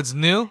 Oh, it's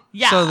new?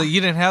 Yeah. So that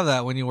you didn't have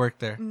that when you worked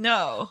there.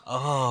 No.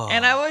 Oh.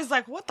 And I was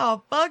like, what the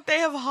fuck? They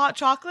have hot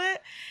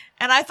chocolate?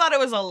 And I thought it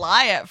was a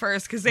lie at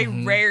first because they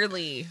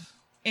rarely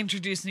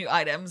introduce new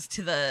items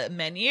to the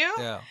menu.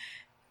 Yeah.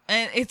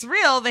 And it's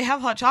real. They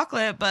have hot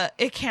chocolate, but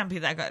it can't be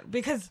that good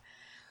because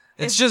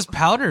It's just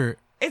powder.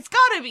 it's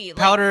got to be. Like,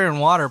 Powder and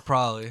water,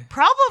 probably.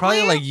 Probably.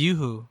 Probably like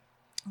Yoo-hoo.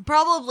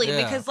 Probably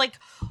Yeah. because, like,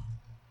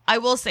 I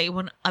will say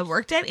when I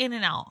worked at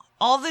In-N-Out,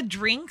 all the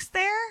drinks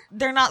there,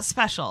 they're not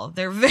special.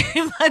 They're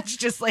very much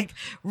just like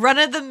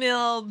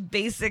run-of-the-mill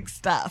basic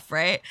stuff,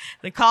 right?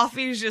 The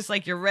coffee is just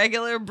like your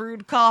regular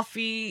brewed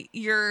coffee.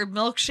 Your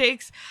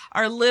milkshakes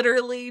are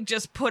literally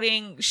just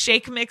putting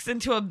shake mix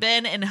into a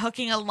bin and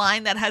hooking a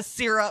line that has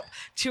syrup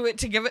to it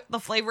to give it the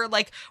flavor.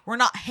 Like, we're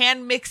not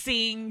hand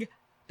mixing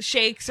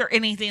shakes or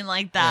anything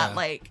like that. Yeah.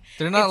 Like,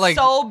 They're not it's like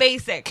so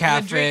basic. The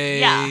cafe,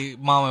 yeah.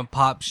 mom and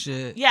pop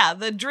shit. Yeah,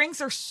 the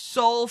drinks are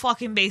so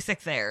fucking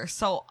basic there.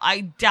 So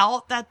I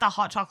doubt that the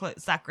hot chocolate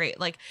is that great.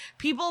 Like,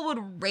 people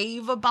would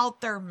rave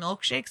about their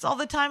milkshakes all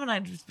the time, and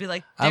I'd just be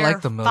like, I like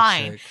the they're milkshake.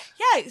 fine.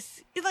 Yeah,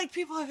 it's, like,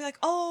 people would be like,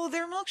 oh,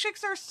 their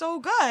milkshakes are so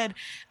good.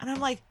 And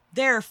I'm like,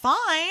 they're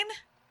fine,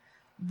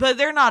 but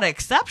they're not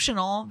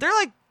exceptional. They're,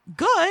 like,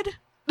 good,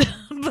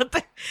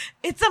 but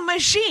it's a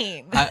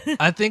machine.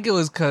 I think it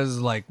was because,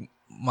 like,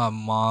 my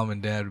mom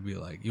and dad would be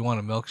like, you want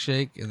a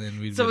milkshake? And then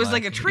we'd So be it was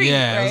like a treat,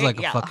 Yeah, it was right? like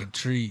a Yeah. fucking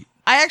treat.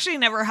 I actually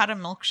never had a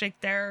milkshake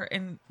there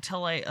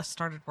until I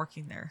started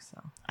working there.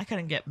 So I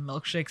couldn't get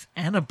milkshakes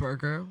and a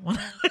burger when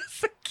I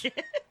was a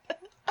kid.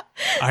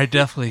 I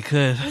definitely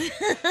could.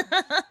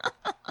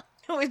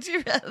 Would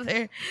you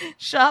rather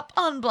shop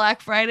on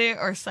Black Friday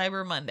or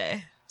Cyber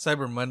Monday?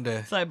 Cyber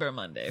Monday. Cyber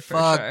Monday, for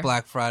Fuck sure.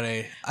 Black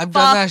Friday. I've Fuck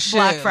done that shit.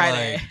 Black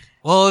Friday. like-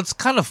 well, it's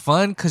kind of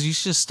fun because you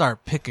should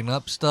start picking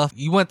up stuff.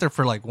 You went there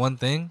for like one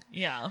thing.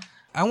 Yeah.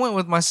 I went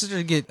with my sister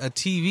to get a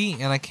TV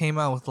and I came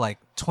out with like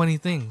 20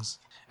 things.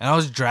 And I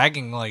was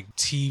dragging like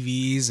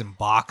TVs and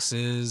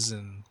boxes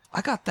and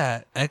I got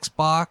that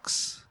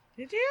Xbox.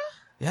 Did you?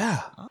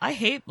 Yeah. I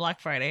hate Black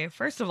Friday.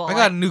 First of all, I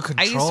got a new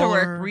I used to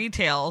work controller.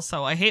 retail,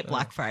 so I hate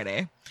Black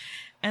Friday.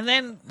 And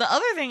then the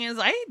other thing is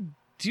I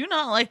do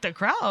not like the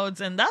crowds,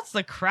 and that's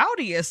the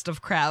crowdiest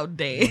of crowd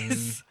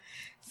days.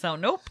 So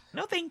nope.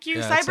 No thank you. Yeah,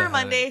 it's a Cyber headache.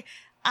 Monday,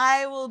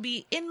 I will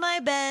be in my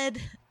bed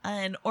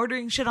and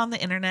ordering shit on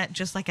the internet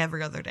just like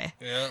every other day.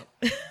 Yeah.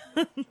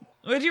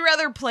 Would you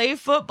rather play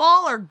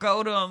football or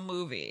go to a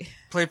movie?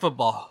 Play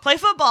football. Play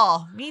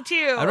football. Me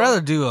too. I'd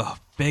rather do a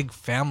big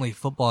family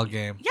football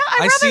game. Yeah, I'd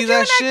rather see do that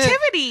an shit.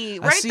 activity.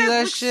 Right? I see that that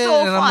looks shit so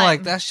and I'm fun.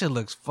 like, that shit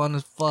looks fun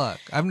as fuck.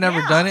 I've never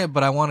Yeah. done it,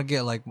 but I want to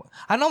get like,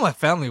 I know my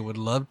family would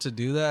love to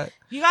do that.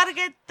 You got to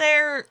get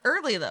there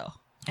early though,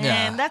 and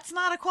Yeah. that's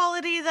not a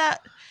quality that.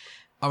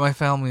 My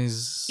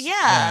family's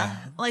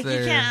Like, you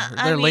they're- can't-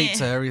 I They're mean- late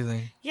to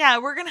everything. Yeah,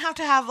 we're gonna have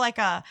to have like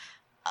a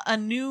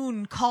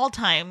noon call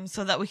time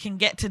so that we can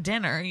get to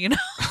dinner, you know.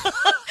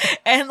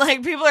 And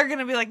like people are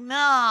gonna be like,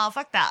 "Nah,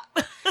 fuck that."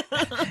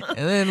 And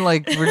then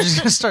like we're just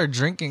gonna start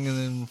drinking and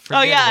then forget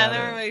Oh yeah, and about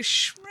then it. everybody's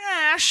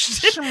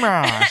smashed.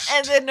 Smashed.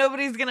 And then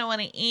nobody's gonna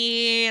want to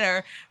eat,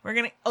 or we're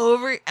gonna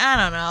I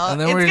don't know. And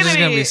then we're just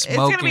gonna be It's gonna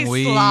smoking be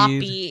weed.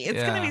 sloppy. It's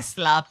gonna Yeah. be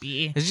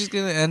sloppy. It's just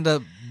gonna end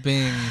up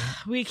being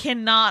We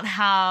cannot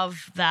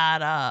have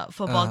that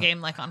football game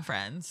like on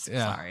Friends.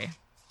 yeah. Sorry.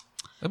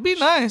 it'd be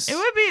nice. It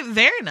would be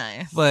very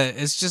nice. But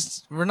it's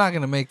just we're not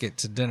gonna make it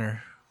to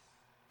dinner.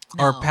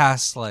 Or No.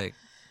 past like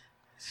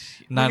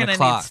We're 9 gonna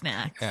o'clock. need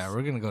snacks. Yeah,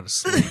 we're gonna go to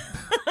sleep.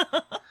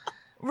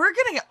 We're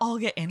gonna all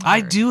get injured. I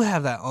do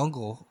have that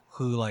uncle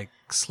who like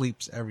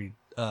sleeps every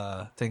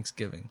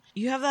Thanksgiving.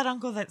 You have that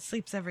uncle that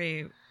sleeps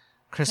every.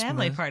 Christmas.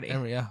 Family party.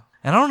 Yeah.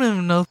 And I don't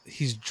even know if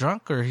he's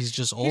drunk or he's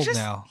just old He's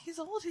now. He's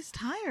old. He's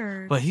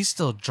tired. But he's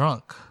still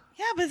drunk.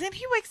 yeah, but then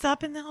he wakes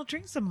up and then he'll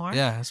drink some more.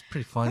 Yeah, it's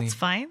pretty funny. That's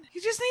fine. He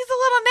just needs a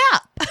little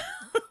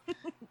nap.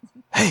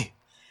 Hey.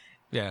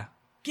 Yeah.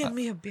 Give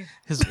me a beer.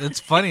 It's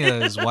funny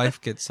that his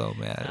wife gets so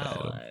mad at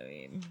Oh, him. I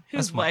mean,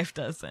 Whose wife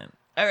doesn't?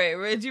 All right,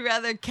 would you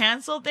rather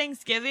cancel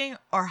Thanksgiving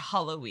or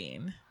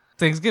Halloween?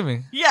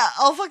 Thanksgiving. Yeah,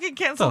 I'll fucking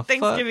cancel The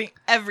Thanksgiving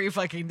every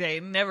fucking day.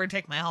 Never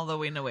take my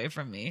Halloween away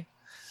from me.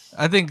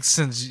 I think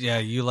since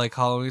you like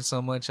Halloween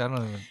so much, I don't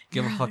even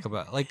give a fuck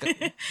about like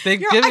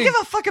Thanksgiving. I give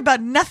a fuck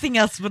about nothing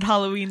else but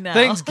Halloween now.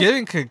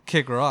 Thanksgiving could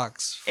kick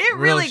rocks. It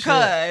really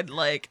could.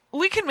 Like,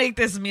 we can make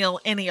this meal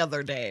any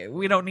other day.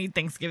 We don't need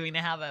Thanksgiving to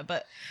have it,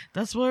 but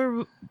that's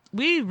where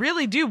we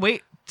really do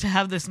wait to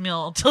have this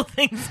meal till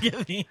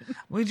Thanksgiving.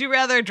 Would you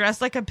rather dress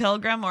like a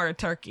pilgrim or a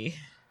turkey?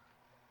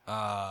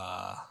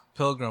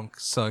 Pilgrim,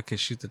 so I could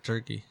shoot the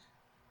turkey.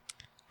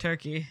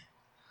 Turkey.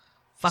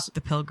 Fuck the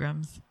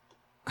pilgrims.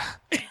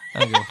 I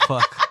don't give a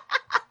fuck.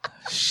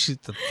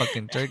 Shoot the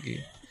fucking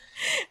turkey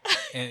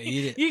and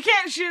eat it. You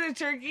can't shoot a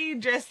turkey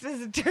dressed as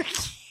a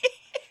turkey.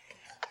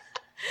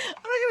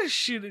 I'm not gonna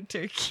shoot a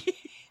turkey.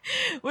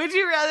 Would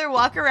you rather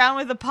walk around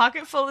with a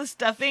pocket full of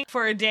stuffing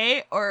for a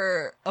day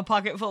or a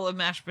pocket full of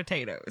mashed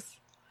potatoes?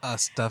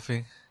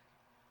 Stuffing.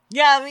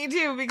 Yeah, me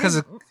too.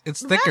 Because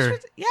it's thicker.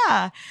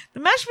 The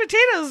mashed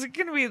potatoes are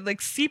gonna be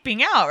like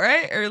seeping out,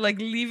 right? Or like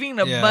leaving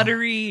a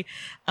buttery,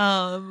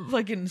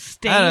 fucking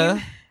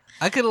stain.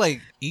 I could like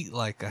eat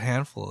like a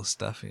handful of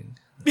stuffing.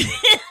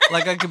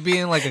 Like I could be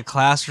in like a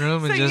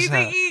classroom and just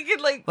have. You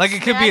could like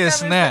it could be a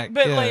snack,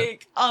 but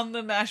like on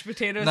the mashed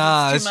potatoes,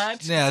 it's too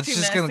much. Yeah, it's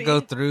just messy. gonna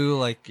go through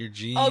like your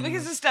jeans. Oh,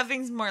 because the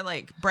stuffing's more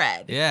like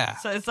bread. Yeah.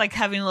 So it's like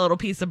having a little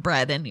piece of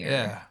bread in your.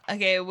 Yeah.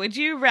 Okay, would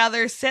you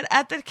rather sit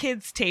at the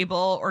kids'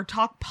 table or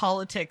talk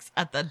politics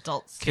at the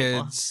adults'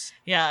 table? Kids.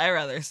 Yeah, I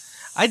rather.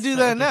 I do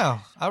that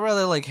now. I'd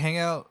rather like hang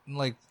out and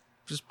like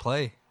just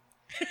play.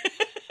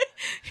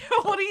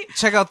 What do you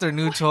check out their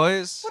new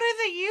toys? What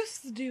are the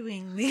youths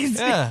doing these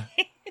days?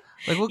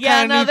 Like what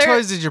kind of new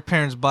toys did your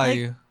parents buy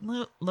you?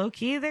 Low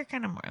key, they're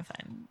kind of more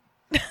fun.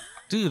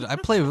 Dude, I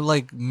played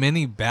like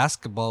mini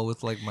basketball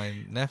with like my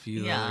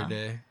nephew the other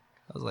day.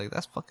 I was like,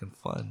 that's fucking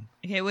fun.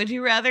 Okay, would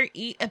you rather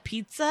eat a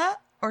pizza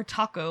or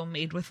taco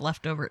made with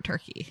leftover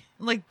turkey?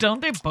 Like,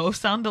 don't they both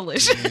sound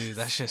delicious? Dude,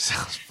 that shit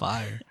sounds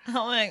fire. I'm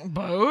like,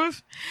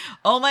 both?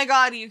 Oh my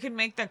god, you can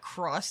make the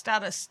crust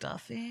out of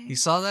stuffing. You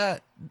saw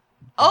that?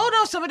 Oh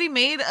no, somebody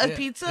made a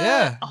pizza?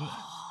 Yeah.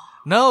 Oh.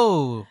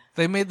 No,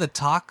 they made the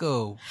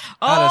taco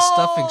out of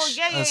stuffing.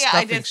 Yeah.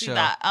 I did see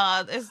that.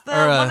 It's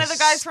one of the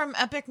guys from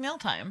Epic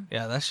Mealtime.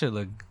 Yeah, that shit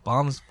looked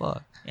bomb as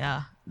fuck.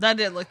 Yeah, that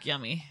did look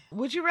yummy.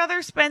 Would you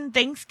rather spend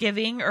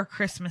Thanksgiving or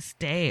Christmas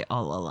Day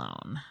all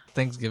alone?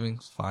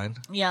 Thanksgiving's fine.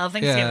 Yeah,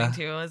 Thanksgiving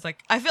too. It's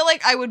like I feel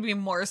like I would be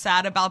more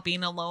sad about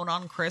being alone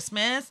on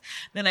Christmas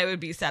than I would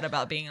be sad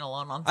about being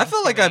alone on Thanksgiving. I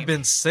feel like I've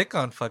been sick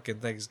on fucking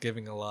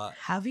Thanksgiving a lot.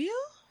 Have you?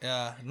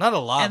 Yeah, not a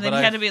lot. And then you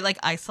had to be like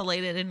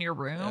isolated in your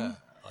room. Yeah,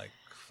 like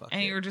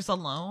and you were just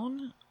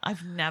alone.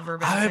 I've never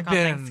been sick on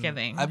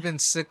Thanksgiving. I've been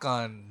sick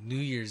on New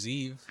Year's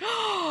Eve.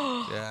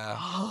 Yeah,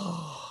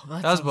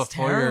 that was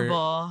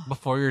before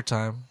before your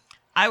time.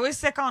 I was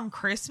sick on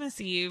Christmas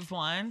Eve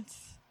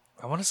once.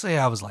 I want to say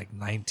I was like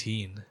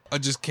 19. I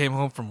just came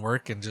home from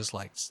work and just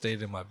like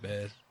stayed in my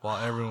bed while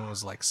everyone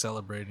was like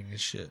celebrating and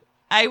shit.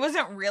 I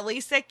wasn't really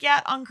sick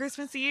yet on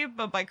Christmas Eve,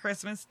 but by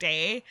Christmas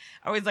Day,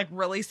 I was like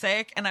really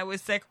sick, and I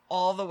was sick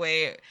all the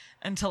way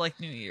until like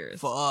New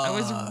Year's. Fuck. I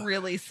was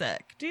really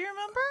sick. Do you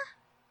remember?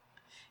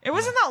 It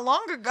wasn't that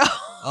long ago.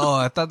 Oh,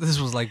 I thought this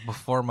was like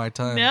before my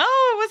time. No,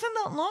 it wasn't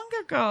that long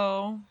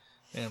ago.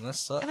 Damn, that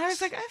sucks. And I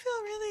was like, I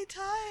feel really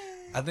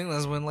tired. I think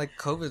that's when like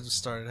COVID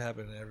started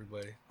happening to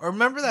everybody. Or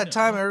remember that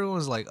time everyone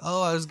was like,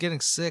 oh, I was getting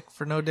sick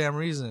for no damn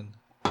reason.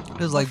 It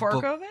was like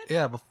before COVID?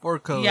 Yeah, before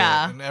COVID.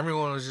 Yeah. And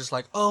everyone was just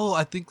like, oh,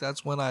 I think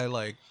that's when I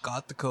like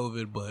got the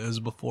COVID, but it was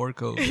before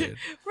COVID. We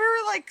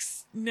were like,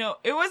 no,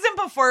 it wasn't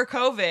before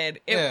COVID.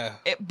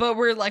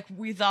 But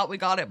we thought we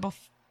got it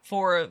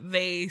before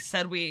they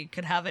said we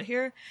could have it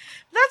here.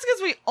 That's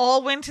because we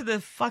all went to the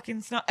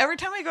fucking snow. Every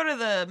time we go to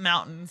the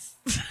mountains.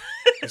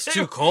 It's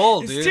too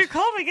cold, dude. It's too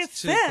cold. We get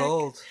sick. Too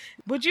cold.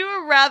 Would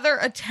you rather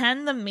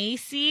attend the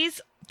Macy's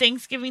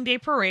Thanksgiving Day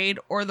Parade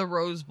or the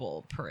Rose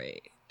Bowl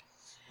Parade?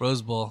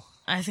 Rose Bowl.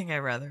 I think I'd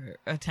rather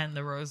attend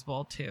the Rose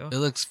Bowl too. It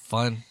looks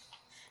fun.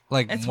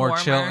 Like it's more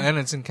warmer. chill, and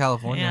it's in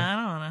California. Yeah,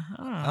 I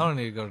don't know. I don't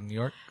need to go to New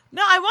York.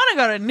 No, I want to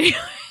go to New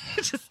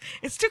York.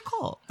 It's too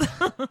cold.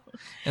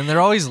 And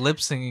they're always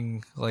lip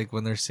singing, like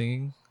when they're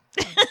singing.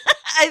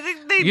 I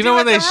think they you do know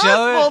when at they the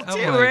show Rose it? Bowl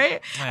too, I'm like,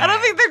 right? I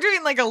don't think they're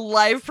doing like a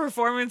live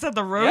performance at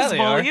the Rose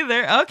Bowl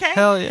either. Okay.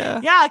 Hell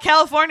yeah. Yeah,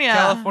 California.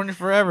 California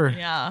forever.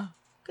 Yeah.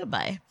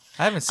 Goodbye.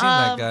 I haven't seen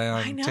that guy on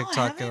I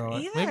TikTok I in a while.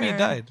 either. Maybe he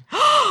died.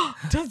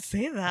 Don't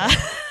say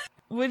that.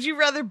 Would you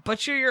rather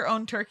butcher your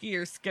own turkey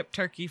or skip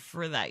turkey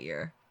for that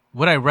year?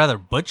 Would I rather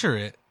butcher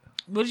it?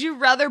 Would you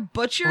rather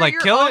butcher like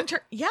your kill own it?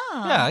 turkey? Yeah.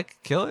 Yeah, I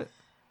could kill it.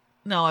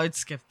 No, I would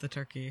skip the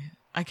turkey.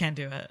 I can't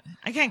do it.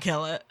 I can't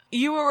kill it.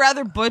 You would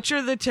rather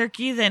butcher the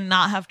turkey than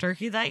not have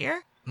turkey that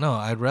year? No,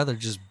 I'd rather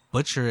just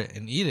butcher it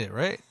and eat it,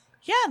 right?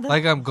 Yeah.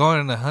 Like I'm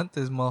going to hunt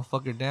this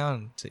motherfucker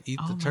down to eat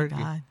the turkey. Oh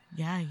my God.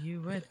 Yeah,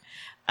 you would.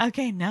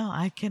 Okay, no,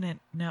 I couldn't.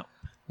 Nope.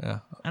 Yeah.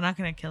 I'm not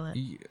going to kill it.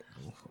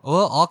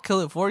 Well, I'll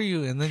kill it for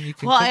you, and then you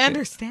can. Well, cook I it.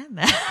 understand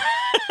that.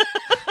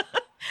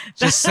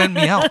 Just send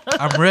me out.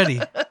 I'm ready.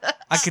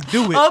 I can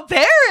do it.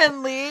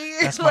 Apparently,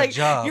 That's my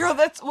job.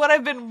 That's what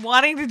I've been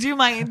wanting to do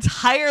my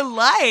entire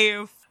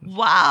life.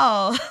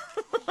 Wow.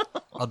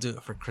 I'll do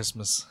it for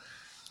Christmas.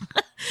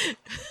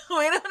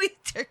 We don't eat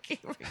turkey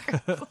for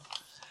Christmas.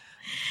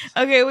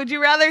 Okay, would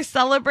you rather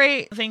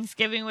celebrate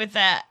Thanksgiving with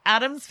the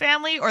Addams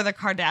family or the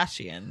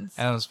Kardashians?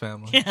 Addams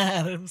family. Yeah,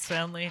 Addams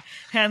family,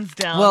 hands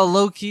down. Well,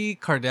 low key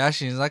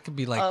Kardashians. I could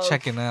be like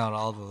checking out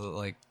all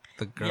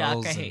the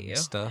girls Yuck, I hate and you.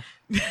 stuff,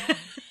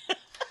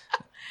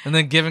 and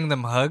then giving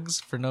them hugs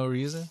for no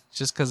reason,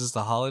 just because it's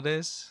the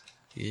holidays.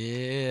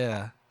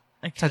 Yeah,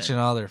 touching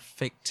all their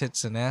fake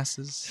tits and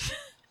asses.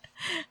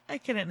 I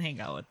couldn't hang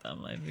out with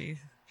them. I'd be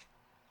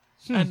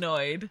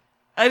annoyed.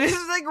 I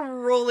just like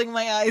rolling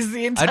my eyes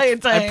the entire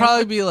time. I'd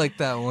probably be like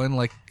that one,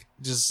 like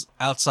just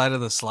outside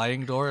of the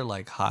sliding door,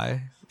 like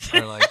high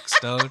or like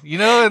stoned,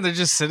 and they're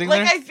just sitting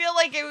like there. I feel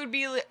like it would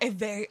be a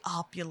very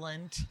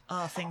opulent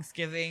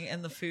Thanksgiving,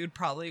 and the food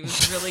probably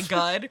was really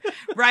good,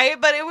 right?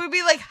 But it would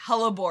be like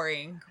hella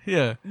boring.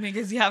 Yeah,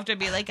 because you have to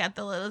be like at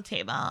the little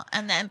table,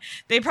 and then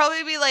they'd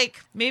probably be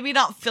like maybe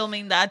not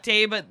filming that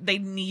day, but they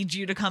need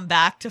you to come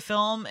back to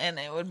film, and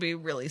it would be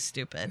really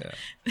stupid.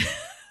 Yeah.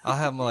 I'll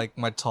have like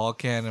my tall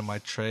can and my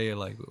tray of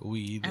like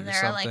weed and or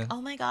they're something. like,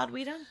 "Oh my god,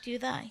 we don't do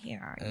that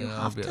here. You And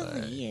I'll have be to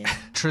like, leave."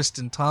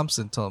 Tristan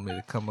Thompson told me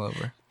to come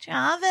over.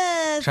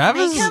 Travis,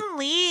 Travis- make him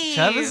leave.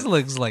 Travis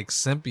looks like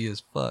simpy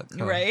as fuck.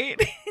 Huh?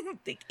 Right?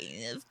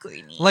 Thinking of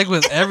Courtney. Like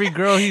with every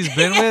girl he's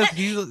been with,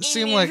 he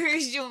seemed like,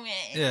 so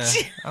yeah.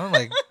 I'm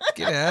like,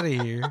 get out of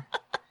here.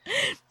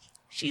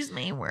 She's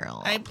my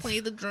world. I play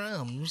the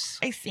drums.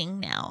 I sing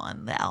now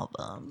on the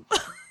album.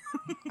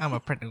 I'm a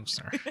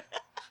producer.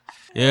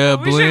 Yeah,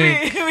 we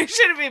Blink.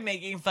 shouldn't be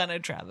making fun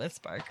of Travis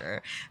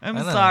Barker. I'm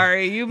I know.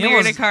 sorry. You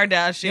married a he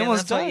Kardashian.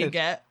 almost That's what you died.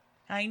 get.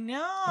 I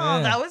know. Yeah.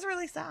 That was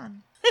really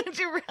sad. Would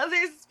you rather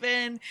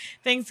spend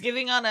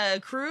Thanksgiving on a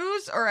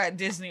cruise or at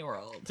Disney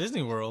World?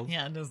 Disney World.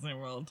 Yeah, Disney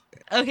World.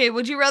 Okay,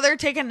 would you rather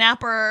take a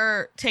nap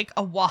or take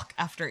a walk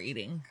after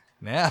eating?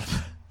 Nap.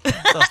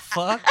 The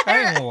fuck?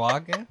 I ain't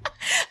walking. I'd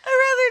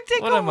rather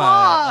take What a am walk.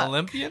 I,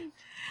 Olympian?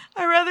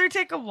 I'd rather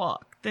take a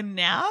walk. The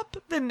nap,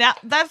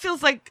 that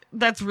feels like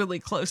that's really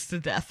close to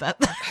death at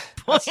that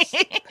point.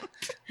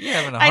 You're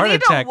having a I heart need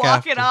attack to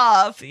walk it after.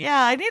 off.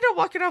 Yeah, I need to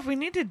walk it off. We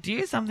need to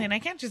do something. I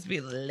can't just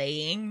be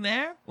laying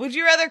there. Would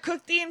you rather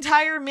cook the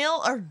entire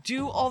meal or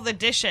do all the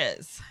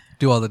dishes?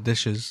 Do all the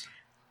dishes.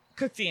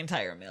 Cook the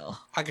entire meal.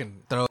 I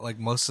can throw like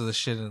most of the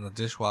shit in the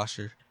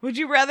dishwasher. Would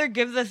you rather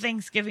give the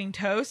Thanksgiving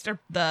toast or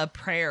the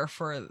prayer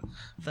for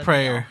the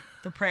Prayer. meal?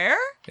 The prayer?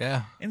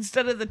 Yeah.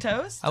 Instead of the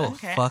toast? I will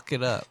fuck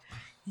it up.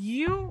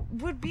 You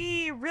would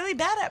be really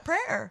bad at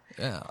prayer.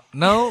 Yeah.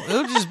 No, it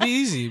would just be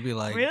easy. It'd be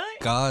like, Really?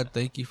 God,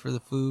 thank you for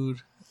the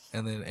food.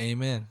 And then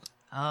amen.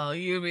 Oh,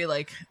 you'd be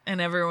like, and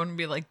everyone would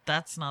be like,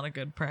 that's not a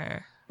good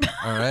prayer.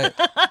 All right.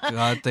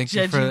 God, thank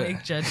you Judgy for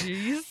make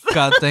judges.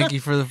 God, thank you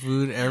for the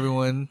food.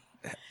 Everyone,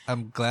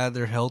 I'm glad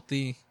they're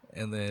healthy.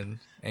 And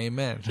then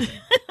amen.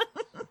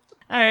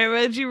 All right,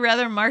 would you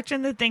rather march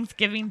in the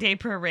Thanksgiving Day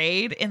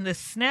parade in the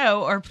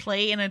snow or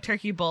play in a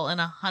turkey bowl in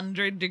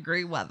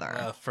 100-degree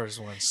weather? First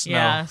one, snow.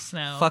 Yeah,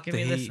 snow. Fuck Give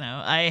the me the heat.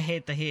 snow. I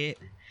hate the heat.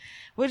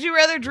 Would you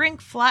rather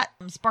drink flat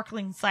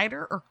sparkling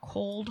cider or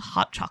cold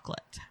hot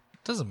chocolate?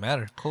 Doesn't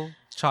matter. Cold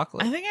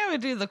chocolate. I think I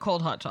would do the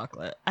cold hot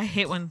chocolate. I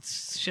hate when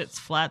shit's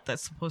flat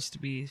that's supposed to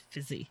be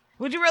fizzy.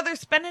 Would you rather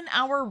spend an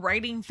hour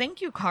writing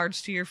thank you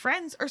cards to your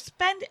friends or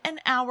spend an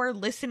hour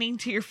listening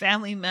to your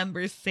family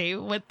members say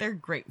what they're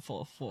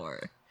grateful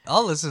for?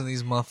 I'll listen to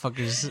these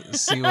motherfuckers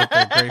see what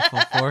they're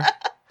grateful for.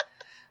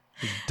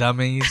 You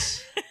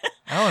dummies.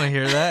 I want to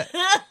hear that.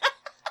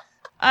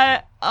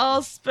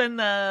 I'll spend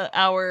the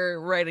hour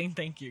writing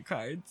thank you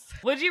cards.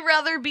 Would you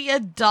rather be a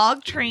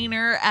dog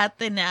trainer at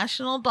the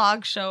National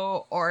Dog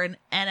Show or an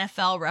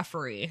NFL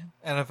referee?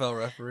 NFL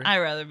referee. I'd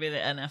rather be the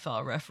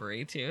NFL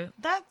referee too.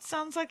 That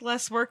sounds like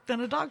less work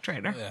than a dog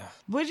trainer. Yeah.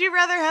 Would you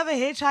rather have a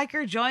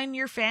hitchhiker join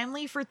your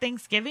family for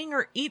Thanksgiving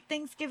or eat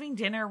Thanksgiving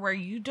dinner where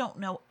you don't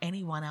know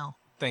anyone else?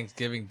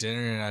 Thanksgiving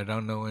dinner and I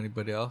don't know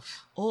anybody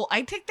else. Oh,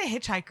 I'd take the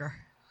hitchhiker.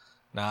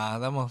 Nah,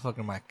 that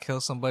motherfucker might kill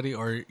somebody,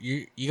 or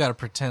you gotta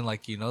pretend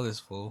like you know this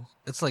fool.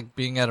 It's like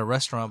being at a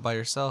restaurant by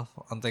yourself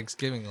on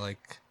Thanksgiving,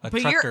 like a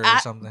trucker or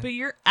something. But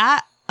you're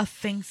at a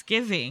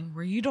Thanksgiving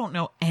where you don't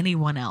know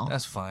anyone else.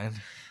 That's fine.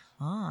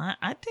 Oh,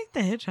 I'd take the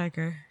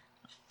hitchhiker.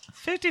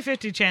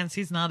 50-50 chance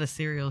he's not a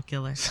serial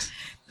killer.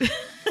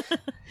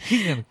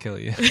 He's gonna kill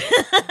you.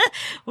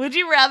 Would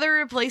you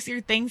rather replace your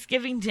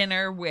Thanksgiving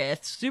dinner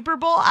with Super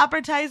Bowl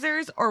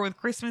appetizers or with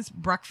Christmas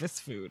breakfast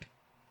food?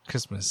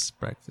 Christmas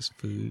breakfast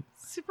food.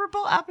 Super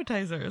Bowl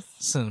appetizers.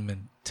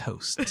 Cinnamon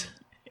toast.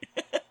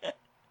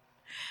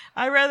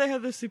 I'd rather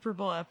have the Super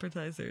Bowl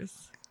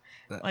appetizers.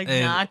 Like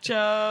And-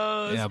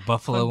 nachos. Yeah,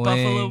 buffalo like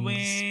buffalo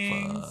wings.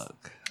 wings.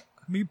 Fuck.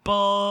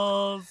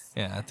 Meatballs.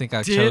 Yeah, I think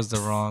I Dips. chose the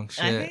wrong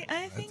shit.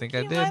 I think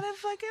I you did. might have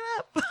fucked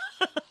it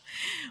up.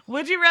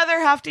 Would you rather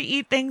have to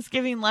eat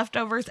Thanksgiving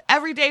leftovers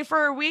every day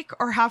for a week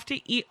or have to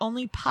eat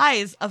only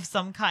pies of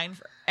some kind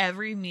for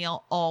every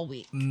meal all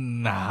week?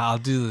 Nah, I'll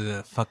do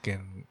the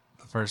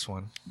first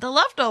one. The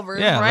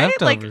leftovers, Yeah, right?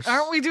 leftovers. Like,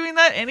 aren't we doing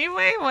that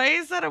anyway? Why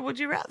is that a would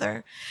you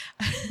rather?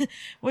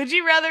 Would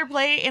you rather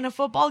play in a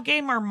football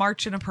game or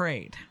march in a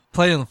parade?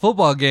 Play in the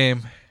football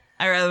game.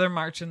 I'd rather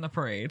march in the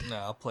parade. No,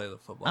 I'll play the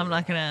football I'm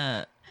not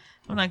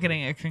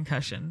getting a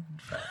concussion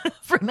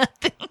for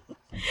nothing.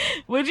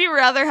 Would you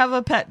rather have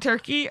a pet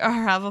turkey or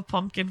have a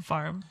pumpkin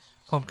farm?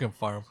 Pumpkin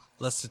farm.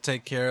 Less to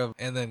take care of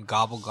and then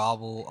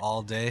gobble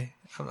all day.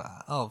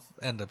 I'll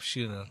end up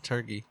shooting a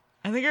turkey.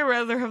 I think I'd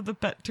rather have the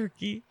pet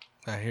turkey.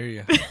 I hear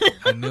you.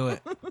 I knew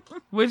it.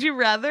 Would you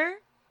rather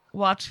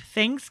watch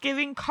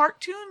Thanksgiving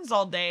cartoons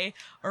all day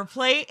or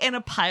play in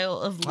a pile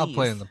of leaves? I'll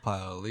play in the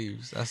pile of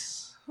leaves.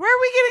 That's Where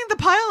are we getting the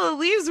pile of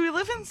leaves? We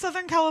live in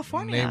Southern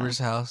California. neighbor's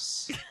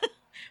house.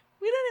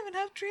 We don't even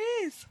have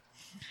trees.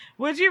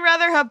 Would you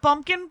rather have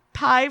pumpkin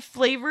pie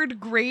flavored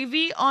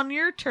gravy on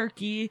your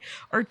turkey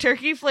or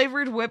turkey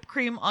flavored whipped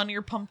cream on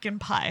your pumpkin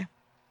pie?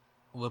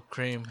 Whipped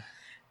cream.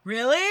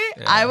 Really?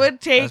 Yeah, I would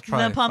take that's the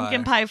probably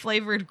pumpkin fire. pie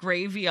flavored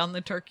gravy on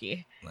the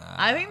turkey. Nah.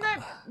 I think that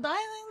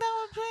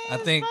would be I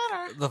think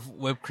better. the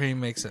whipped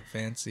cream makes it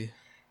fancy.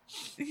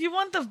 You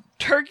want the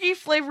turkey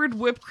flavored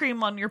whipped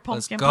cream on your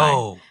Let's pumpkin pie.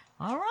 go.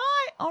 All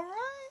right.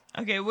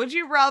 Okay, would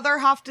you rather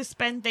have to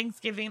spend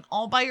Thanksgiving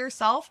all by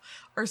yourself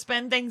or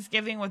spend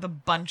Thanksgiving with a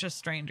bunch of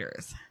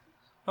strangers?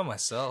 By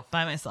myself.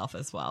 By myself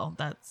as well.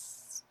 That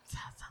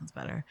sounds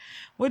better.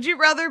 Would you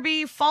rather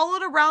be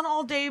followed around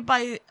all day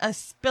by a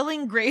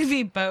spilling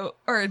gravy boat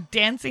or a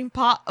dancing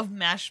pot of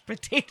mashed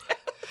potatoes?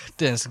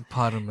 Dancing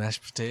pot of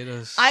mashed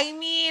potatoes. I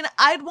mean,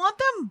 I'd want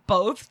them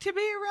both to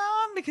be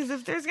around because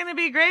if there's going to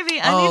be gravy,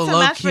 I need some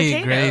mashed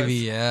potatoes. Gravy,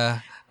 yeah.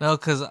 No,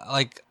 because,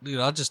 dude,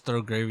 I'll just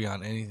throw gravy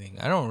on anything.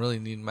 I don't really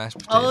need mashed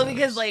potatoes. Oh,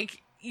 because,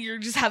 you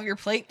just have your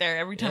plate there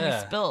every time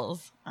it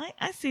spills.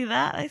 I see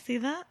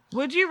that.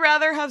 Would you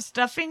rather have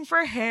stuffing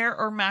for hair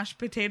or mashed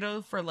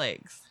potato for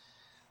legs?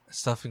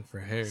 Stuffing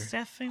for hair.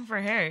 Stuffing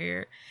for hair.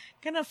 You're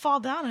going to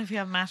fall down if you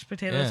have mashed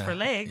potatoes for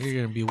legs.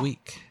 You're going to be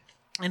weak.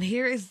 And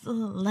here is the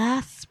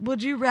last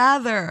would you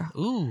rather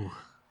Ooh.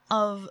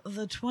 of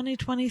the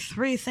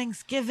 2023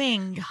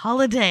 Thanksgiving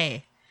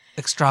holiday.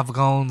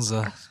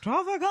 Extravaganza.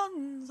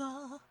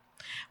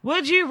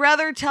 Would you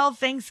rather tell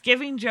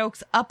Thanksgiving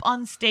jokes up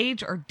on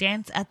stage or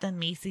dance at the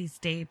Macy's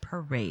Day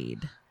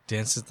Parade?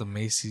 Dance at the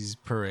Macy's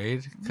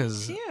Parade?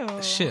 Because,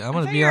 shit, I'm I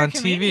going to thought be you were a on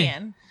TV.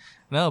 comedian.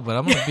 No, but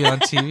I'm going to be on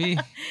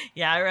TV.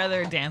 Yeah, I'd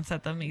rather dance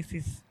at the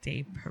Macy's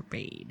Day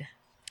Parade.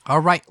 All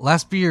right,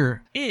 last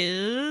beer.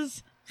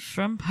 Is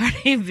from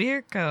Party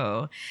Beer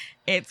Co.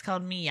 It's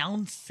called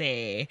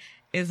Meowce.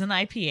 Is an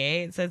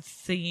IPA. It says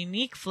it's a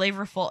unique,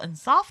 flavorful, and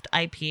soft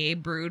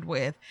IPA brewed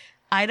with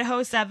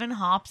Idaho 7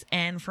 hops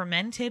and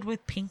fermented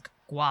with pink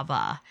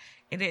guava.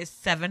 It is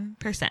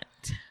 7%.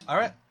 All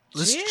right,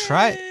 let's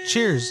try it.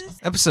 Cheers.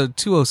 Episode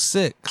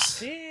 206.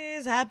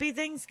 Cheers. Happy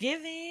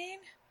Thanksgiving.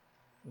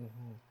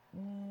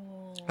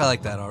 I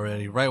like that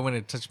already. Right when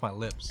it touched my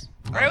lips.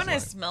 Right when I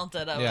smelt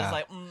it, I was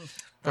like,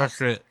 That's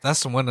it.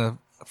 That's the one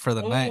for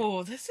the night.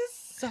 Oh, this is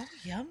so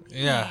yummy.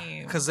 Yeah,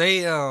 because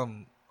they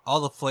all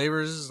the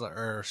flavors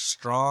are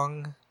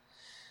strong.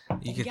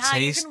 You can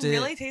taste it. You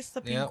can really taste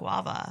the pink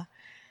guava.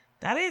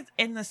 That is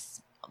in the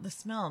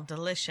smell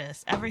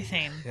delicious.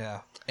 Everything.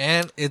 Yeah,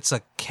 and it's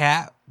a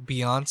cat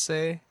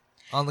Beyonce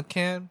on the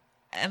can,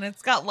 and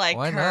it's got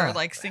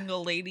her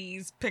single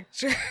ladies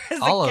picture as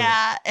a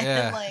cat,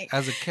 and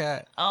as a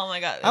cat. Oh my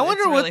god! I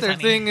wonder what their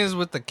thing is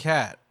with the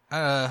cat.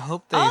 I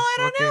hope they. I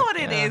don't know what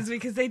it is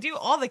because they do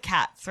all the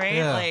cats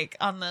right, like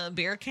on the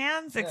beer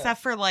cans,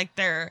 except for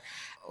their.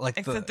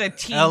 Except the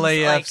teams,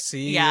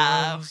 LAFC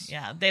ones.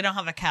 They don't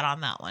have a cat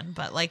on that one,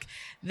 but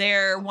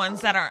they're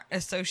ones that aren't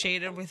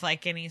associated with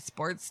any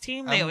sports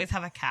team. They always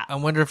have a cat. I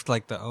wonder if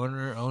the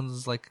owner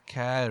owns a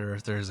cat, or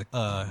if there's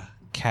a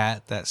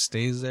cat that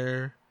stays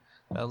there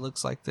that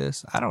looks like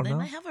this. I don't know. They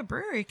might have a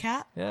brewery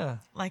cat. Yeah,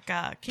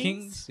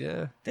 Kings.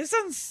 Yeah, this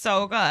one's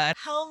so good.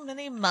 How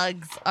many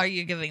mugs are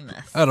you giving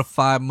this? Out of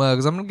 5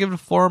 mugs, I'm gonna give it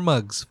 4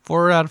 mugs.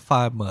 4 out of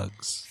 5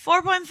 mugs.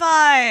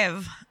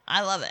 4.5.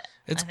 I love it.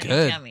 It's good.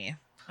 It's yummy.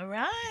 All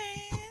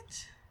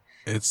right.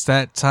 It's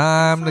that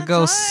time to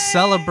go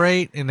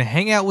celebrate and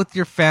hang out with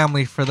your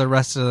family for the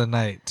rest of the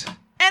night.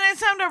 And it's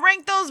time to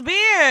rank those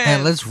beers.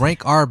 And let's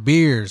rank our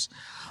beers.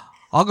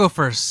 I'll go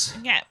first.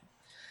 Okay.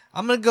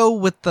 I'm going to go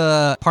with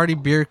the Party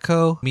Beer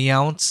Co.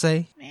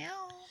 Meowce.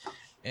 Meow.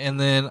 And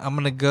then I'm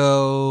going to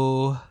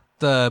go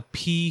the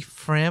P.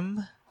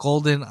 Frem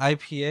Golden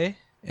IPA.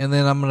 And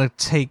then I'm going to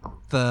take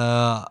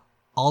the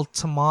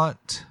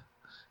Altamont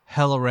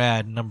Hella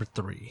Rad number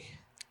 3.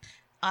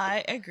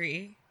 I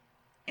agree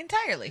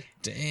entirely.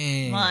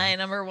 Dang. My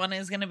number 1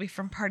 is going to be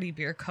from Party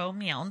Beer Co.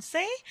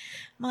 Meowce.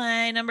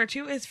 My number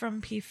 2 is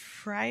from P.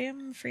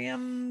 Frem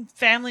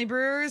Family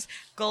Brewers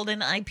Golden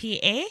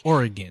IPA.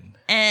 Oregon.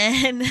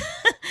 And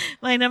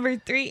my number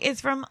 3 is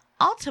from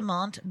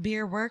Altamont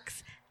Beer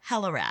Works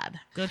hella rad.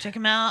 Go check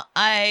them out.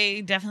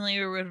 I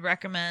definitely would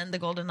recommend the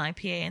Golden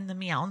IPA and the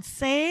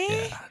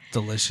Meownsay. Yeah,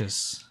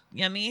 delicious.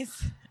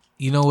 Yummies.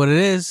 You know what it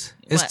is?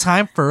 It's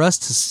time for us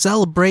to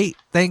celebrate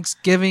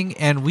Thanksgiving,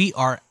 and we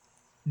are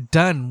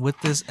done with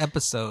this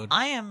episode.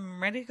 I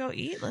am ready to go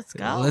eat. Let's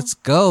go. Let's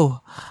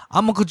go.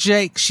 I'm Uncle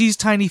Jake. She's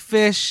Tiny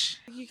Fish.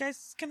 You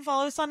guys can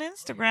follow us on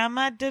Instagram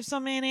at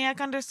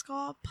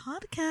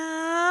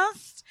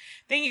dipsomaniac_podcast.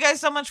 Thank you guys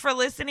so much for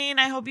listening.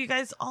 I hope you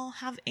guys all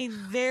have a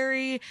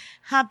very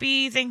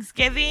happy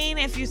Thanksgiving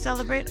if you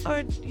celebrate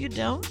or you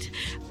don't.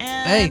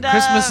 And, hey,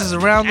 Christmas is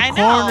around the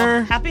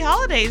corner. Happy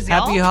holidays,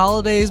 y'all. Happy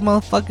holidays,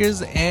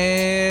 motherfuckers.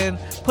 And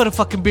put a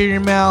fucking beer in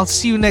your mouth.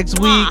 See you next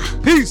week.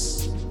 Peace.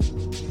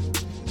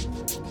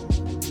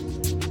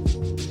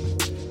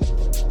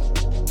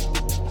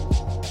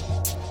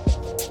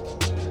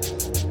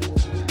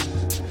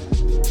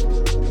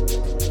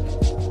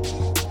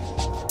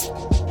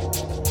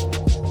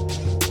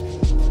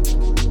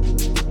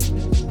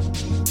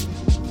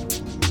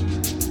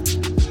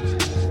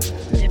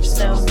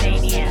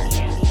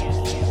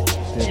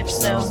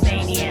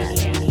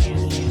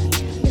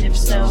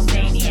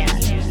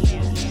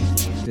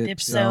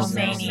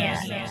 Dipsomania.